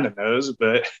he kind of knows,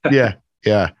 but yeah.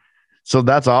 Yeah. So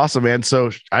that's awesome, man. So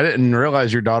I didn't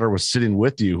realize your daughter was sitting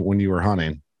with you when you were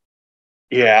hunting.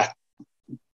 Yeah.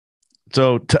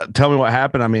 So tell me what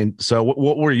happened. I mean, so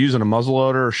what were you using, a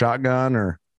muzzleloader or shotgun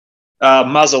or?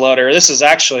 Muzzleloader. This is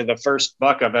actually the first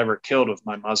buck I've ever killed with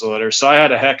my muzzleloader. So I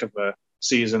had a heck of a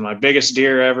season. My biggest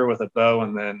deer ever with a bow,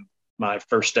 and then my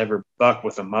first ever buck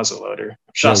with a muzzleloader.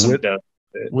 Shot some doe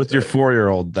with your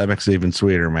 4-year-old. That makes it even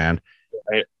sweeter, man.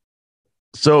 Right.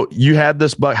 So you had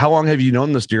this buck. How long have you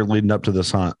known this deer leading up to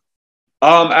this hunt?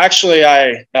 Actually,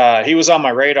 he was on my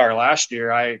radar last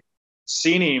year. I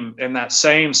seen him in that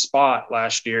same spot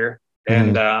last year,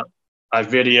 and I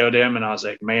videoed him, and I was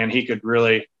like, man, he could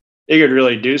really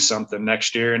do something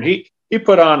next year. And he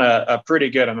put on a pretty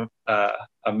good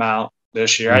amount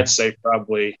this year. I'd say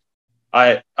probably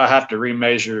I have to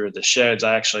remeasure the sheds.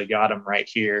 I actually got them right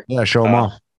here. Yeah, show them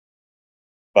off.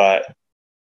 But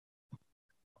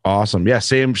awesome. Yeah,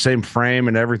 same frame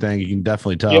and everything. You can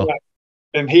definitely tell. Yeah.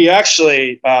 And he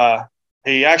actually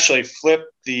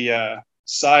flipped the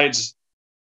sides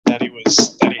that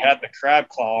he had the crab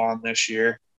claw on this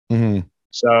year.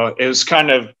 So it was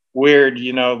kind of weird,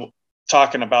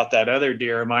 talking about that other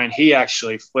deer of mine. He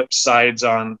actually flipped sides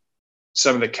on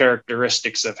some of the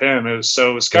characteristics of him. It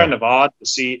was kind of odd to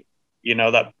see,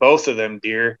 that both of them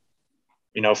deer,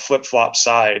 flip flop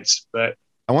sides. But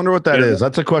I wonder what that is.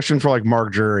 That's a question for like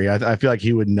Mark Jury. I feel like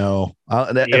he would know.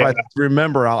 If I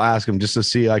remember, I'll ask him just to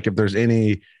see like if there's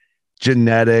any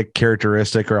genetic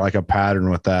characteristic or like a pattern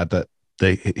with that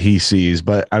he sees.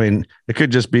 But I mean, it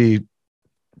could just be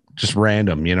just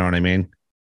random. You know what I mean?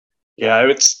 Yeah,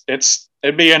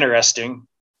 it'd be interesting.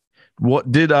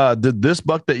 What did this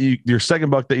buck your second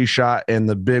buck that you shot and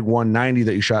the big 190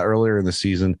 that you shot earlier in the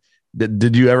season?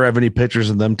 Did you ever have any pictures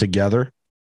of them together?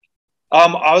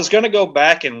 I was going to go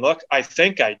back and look. I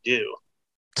think I do.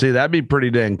 See, that'd be pretty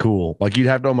dang cool. Like you'd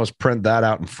have to almost print that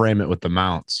out and frame it with the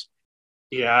mounts.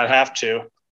 Yeah, I'd have to,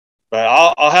 but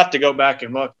I'll have to go back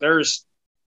and look. There's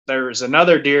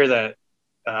another deer that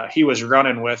he was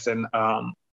running with, and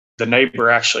the neighbor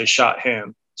actually shot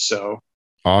him. So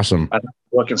awesome. I'd have to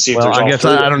look and see. Well, if there's I guess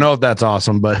I don't know if that's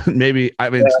awesome, but maybe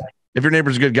if your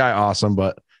neighbor's a good guy, awesome.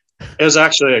 But it was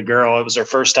actually a girl. It was her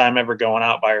first time ever going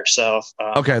out by herself.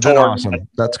 Okay, that's awesome.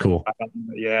 That's cool.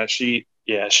 She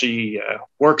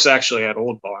works actually at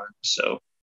Old Barn. So.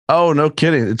 Oh, no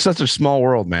kidding! It's such a small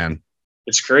world, man.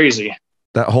 It's crazy.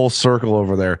 That whole circle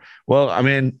over there. Well, I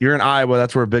mean, you're in Iowa.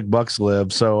 That's where big bucks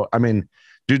live. So, I mean,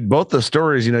 dude, both the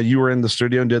stories. You were in the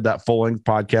studio and did that full length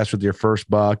podcast with your first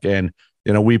buck, and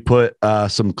we put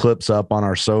some clips up on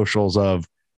our socials of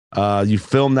you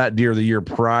filmed that deer the year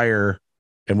prior.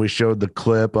 And we showed the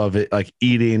clip of it like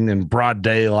eating in broad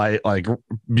daylight, like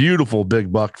beautiful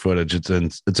big buck footage.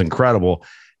 It's incredible.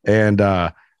 And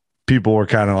people were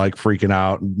kind of like freaking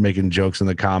out and making jokes in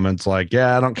the comments like,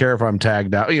 yeah, I don't care if I'm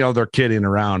tagged out. They're kidding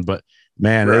around, but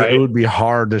man, it would be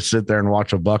hard to sit there and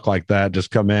watch a buck like that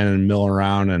just come in and mill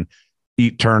around and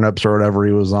eat turnips or whatever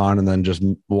he was on and then just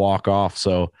walk off.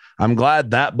 So I'm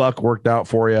glad that buck worked out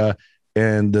for you.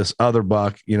 And this other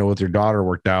buck, with your daughter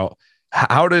worked out.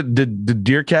 How did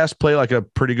DeerCast play like a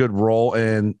pretty good role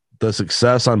in the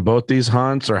success on both these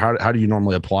hunts, or how do you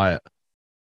normally apply it?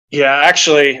 Yeah,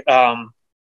 actually,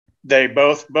 they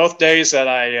both days that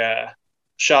I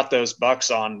shot those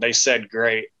bucks on, they said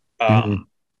great. And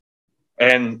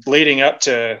leading up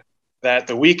to that,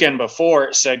 the weekend before,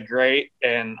 it said great,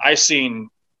 and I seen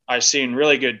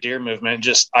really good deer movement.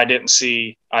 Just I didn't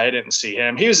see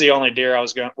him. He was the only deer I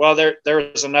was going. Well, there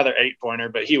was another 8-pointer,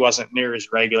 but he wasn't near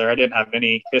as regular. I didn't have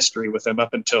any history with him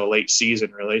up until late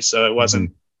season, really. So it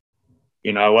wasn't,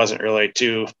 I wasn't really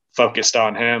too focused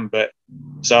on him. But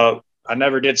so I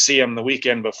never did see him the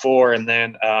weekend before, and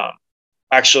then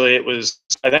actually it was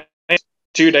I think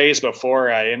 2 days before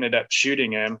I ended up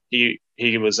shooting him.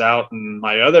 He was out in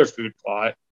my other food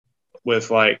plot.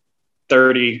 with like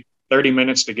 30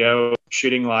 minutes to go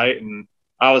shooting light. And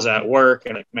I was at work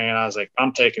and I was like,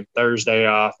 I'm taking Thursday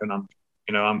off and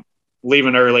I'm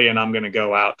leaving early and I'm going to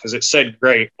go out. Cause it said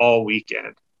great all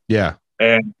weekend. Yeah.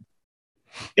 And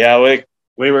yeah,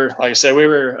 we were, like I said, we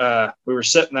were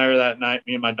sitting there that night,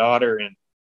 me and my daughter, and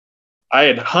I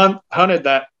had hunted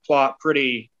that plot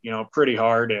pretty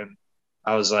hard. And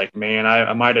I was like, man,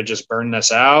 I might have just burned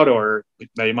this out, or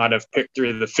they might have picked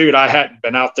through the food. I hadn't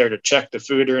been out there to check the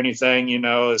food or anything,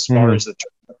 as far as the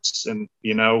turnips and,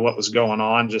 what was going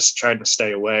on, just trying to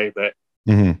stay away. But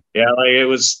yeah, like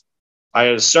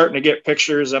I was starting to get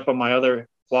pictures up on my other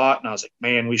plot, and I was like,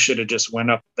 man, we should have just went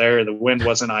up there. The wind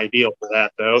wasn't ideal for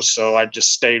that though. So I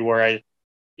just stayed where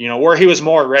where he was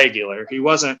more regular. He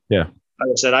wasn't, like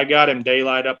I said, I got him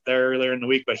daylight up there earlier in the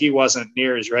week, but he wasn't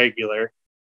near as regular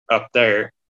up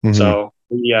there. So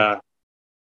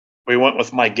we went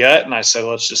with my gut, and I said,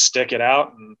 let's just stick it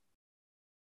out. And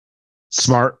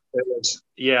smart.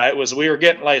 It was, we were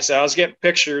getting, like I said, I was getting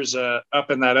pictures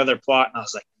up in that other plot, and I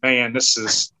was like, man, this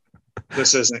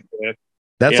isn't good.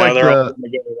 That's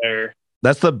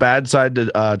that's the bad side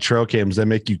to trail cams. They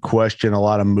make you question a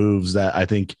lot of moves that I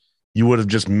think you would have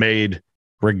just made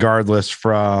regardless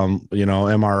from,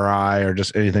 MRI or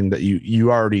just anything that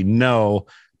you already know.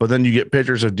 But then you get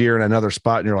pictures of deer in another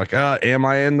spot and you're like, am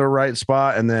I in the right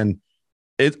spot? And then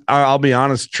I'll be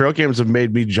honest, trail cams have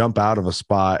made me jump out of a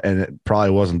spot, and it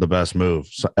probably wasn't the best move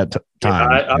at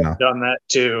times. I've done that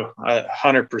too.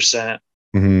 100%.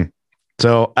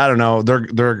 So I don't know.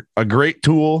 They're a great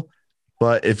tool,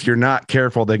 but if you're not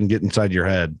careful, they can get inside your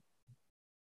head.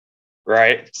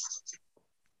 Right.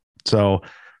 So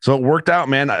it worked out,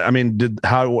 man. I mean,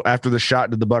 after the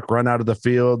shot, did the buck run out of the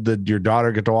field? Did your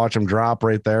daughter get to watch him drop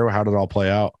right there? How did it all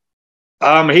play out?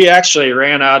 He actually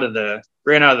ran out of the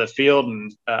field,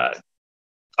 and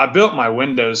I built my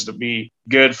windows to be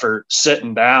good for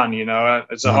sitting down.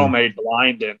 It's a homemade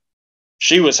blind, and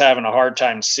she was having a hard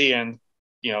time seeing,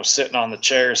 sitting on the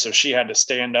chair. So she had to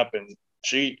stand up, and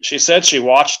she said she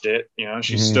watched it,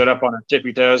 she stood up on her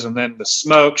tippy toes, and then the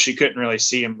smoke, she couldn't really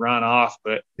see him run off.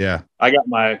 But yeah, I got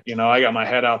my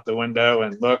head out the window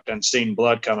and looked and seen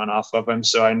blood coming off of him.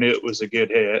 So I knew it was a good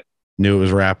hit. Knew it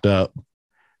was wrapped up.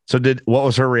 So what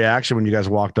was her reaction when you guys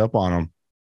walked up on him?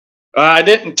 I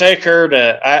didn't take her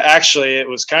actually, it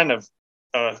was kind of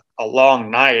a long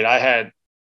night. I had,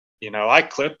 I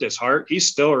clipped his heart. He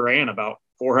still ran about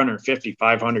 450,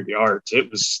 500 yards. It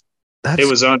was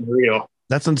unreal.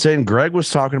 That's insane. Greg was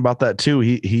talking about that too.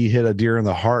 He hit a deer in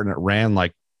the heart, and it ran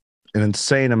like an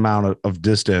insane amount of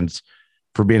distance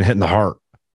for being hit in the heart.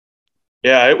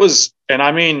 Yeah, it was. And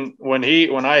I mean, when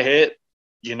I hit,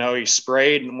 he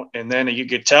sprayed, and then you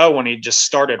could tell when he just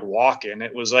started walking,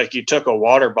 it was like you took a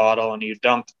water bottle and you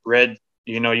dumped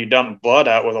you dumped blood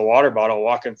out with a water bottle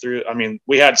walking through. I mean,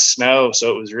 we had snow,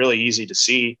 so it was really easy to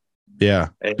see. Yeah.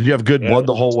 Did you have good blood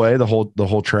the whole way, the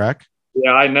whole track?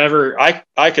 Yeah,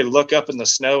 I could look up in the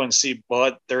snow and see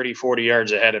blood 30, 40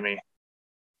 yards ahead of me.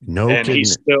 No and kidding.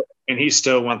 He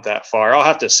still went that far. I'll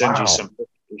have to send you some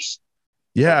pictures.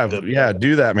 Yeah,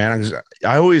 do that, man.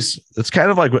 It's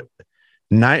kind of like what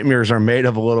nightmares are made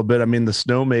of a little bit. I mean, the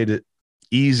snow made it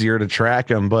easier to track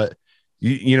them, but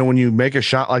when you make a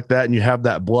shot like that and you have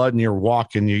that blood and you're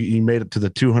walking, you made it to the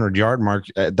 200-yard mark.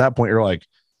 At that point, you're like,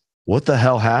 what the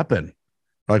hell happened?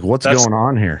 Like, what's going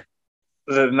on here?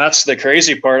 And that's the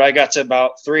crazy part. I got to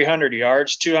about 300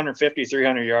 yards, 250,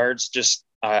 300 yards. Just,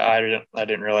 I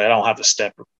didn't really, I don't have the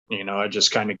step, I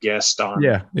just kind of guessed on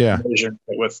measuring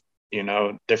it with,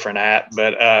 different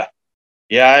but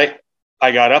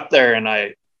I got up there and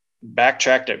I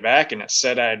backtracked it back, and it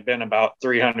said I had been about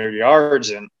 300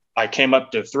 yards, and I came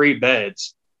up to 3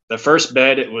 beds. The first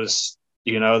bed, it was,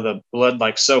 the blood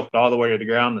like soaked all the way to the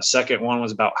ground. The second one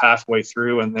was about halfway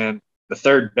through. And then the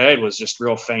third bed was just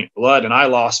real faint blood. And I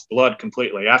lost blood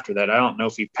completely after that. I don't know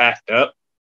if he packed up,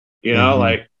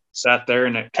 like sat there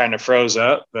and it kind of froze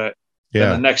up. But then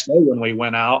the next day when we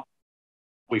went out,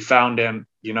 we found him,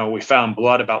 we found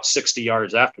blood about 60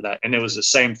 yards after that. And it was the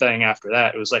same thing after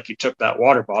that. It was like you took that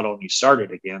water bottle and you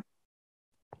started again.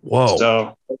 Whoa.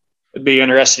 So it'd be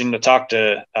interesting to talk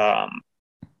to,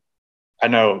 I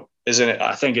know,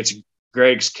 I think it's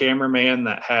Greg's cameraman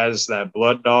that has that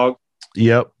blood dog.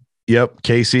 Yep.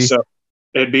 Casey. So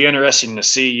it'd be interesting to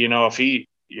see, if he,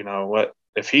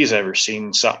 if he's ever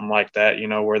seen something like that,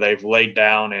 where they've laid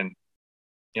down and,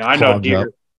 I know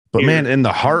deer. But man, in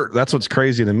the heart, that's what's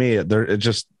crazy to me.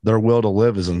 Their will to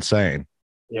live is insane.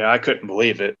 Yeah, I couldn't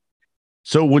believe it.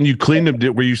 So when you cleaned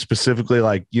them, were you specifically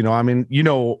like,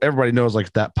 everybody knows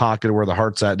like that pocket where the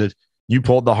heart's at. Did you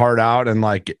pulled the heart out and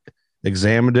like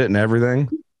examined it and everything?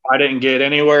 I didn't get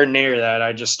anywhere near that.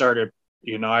 I just started,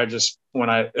 and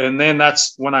then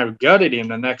that's when I gutted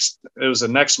him. It was the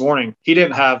next morning. He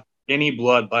didn't have any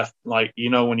blood left. Like,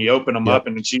 when you open them up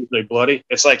and it's usually bloody,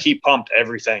 it's like he pumped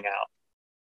everything out.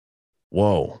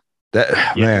 Whoa.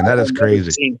 That is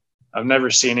crazy. I've never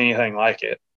seen anything like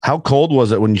it. How cold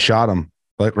was it when you shot him,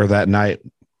 or that night?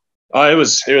 Oh, it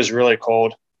was really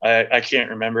cold. I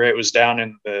can't remember. It was down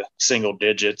in the single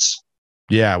digits.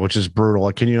 Yeah, which is brutal.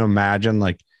 Like, can you imagine,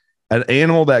 like, an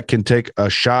animal that can take a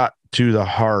shot to the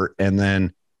heart and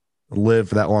then live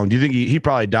for that long? Do you think he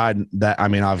probably died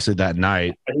obviously that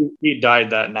night? He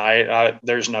died that night.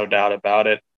 There's no doubt about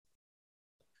it.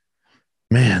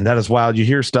 Man, that is wild. You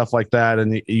hear stuff like that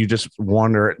and you just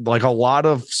wonder, like, a lot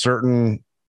of certain,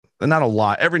 not a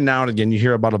lot, every now and again you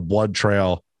hear about a blood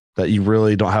trail that you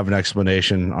really don't have an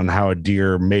explanation on how a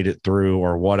deer made it through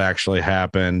or what actually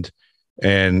happened.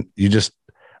 And you just,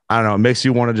 I don't know, it makes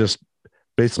you want to just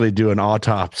basically do an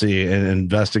autopsy and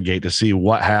investigate to see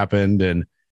what happened. And,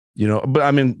 but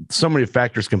I mean, so many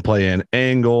factors can play in: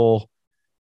 angle,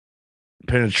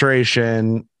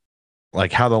 penetration,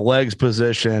 like how the leg's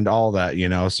positioned, all that,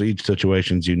 so each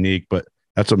situation's unique, but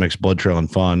that's what makes blood trailing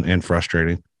fun and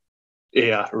frustrating.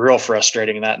 Yeah. Real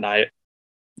frustrating that night.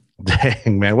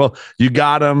 Dang, man. Well, you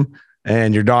got him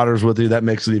and your daughter's with you. That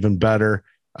makes it even better.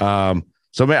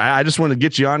 So, man, I just want to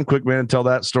get you on quick, man, and tell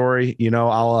that story.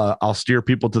 I'll steer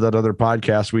people to that other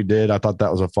podcast we did. I thought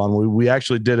that was a fun one. We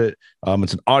actually did it.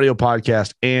 It's an audio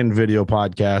podcast and video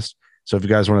podcast. So if you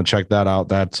guys want to check that out,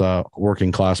 that's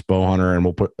Working Class Bow Hunter,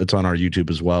 and it's on our YouTube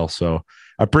as well. So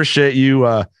I appreciate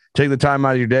you taking the time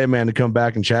out of your day, man, to come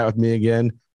back and chat with me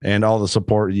again, and all the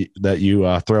support that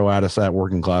you throw at us at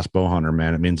Working Class Bow Hunter,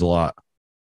 man. It means a lot.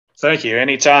 Thank you.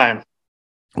 Anytime.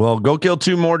 Well, go kill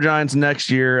 2 more giants next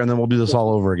year, and then we'll do this all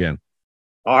over again.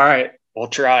 All right. We'll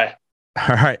try.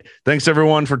 All right. Thanks,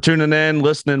 everyone, for tuning in,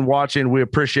 listening, watching. We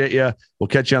appreciate you. We'll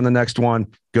catch you on the next one.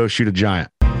 Go shoot a giant.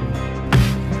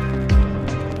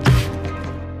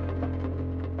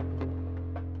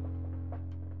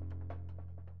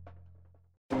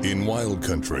 In Wild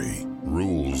Country,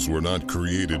 rules were not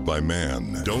created by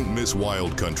man. Don't miss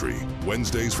Wild Country,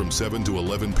 Wednesdays from 7 to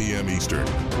 11 p.m. Eastern.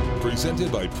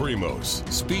 Presented by Primos.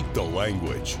 Speak the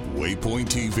language. Waypoint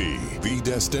TV, the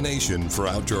destination for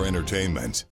outdoor entertainment.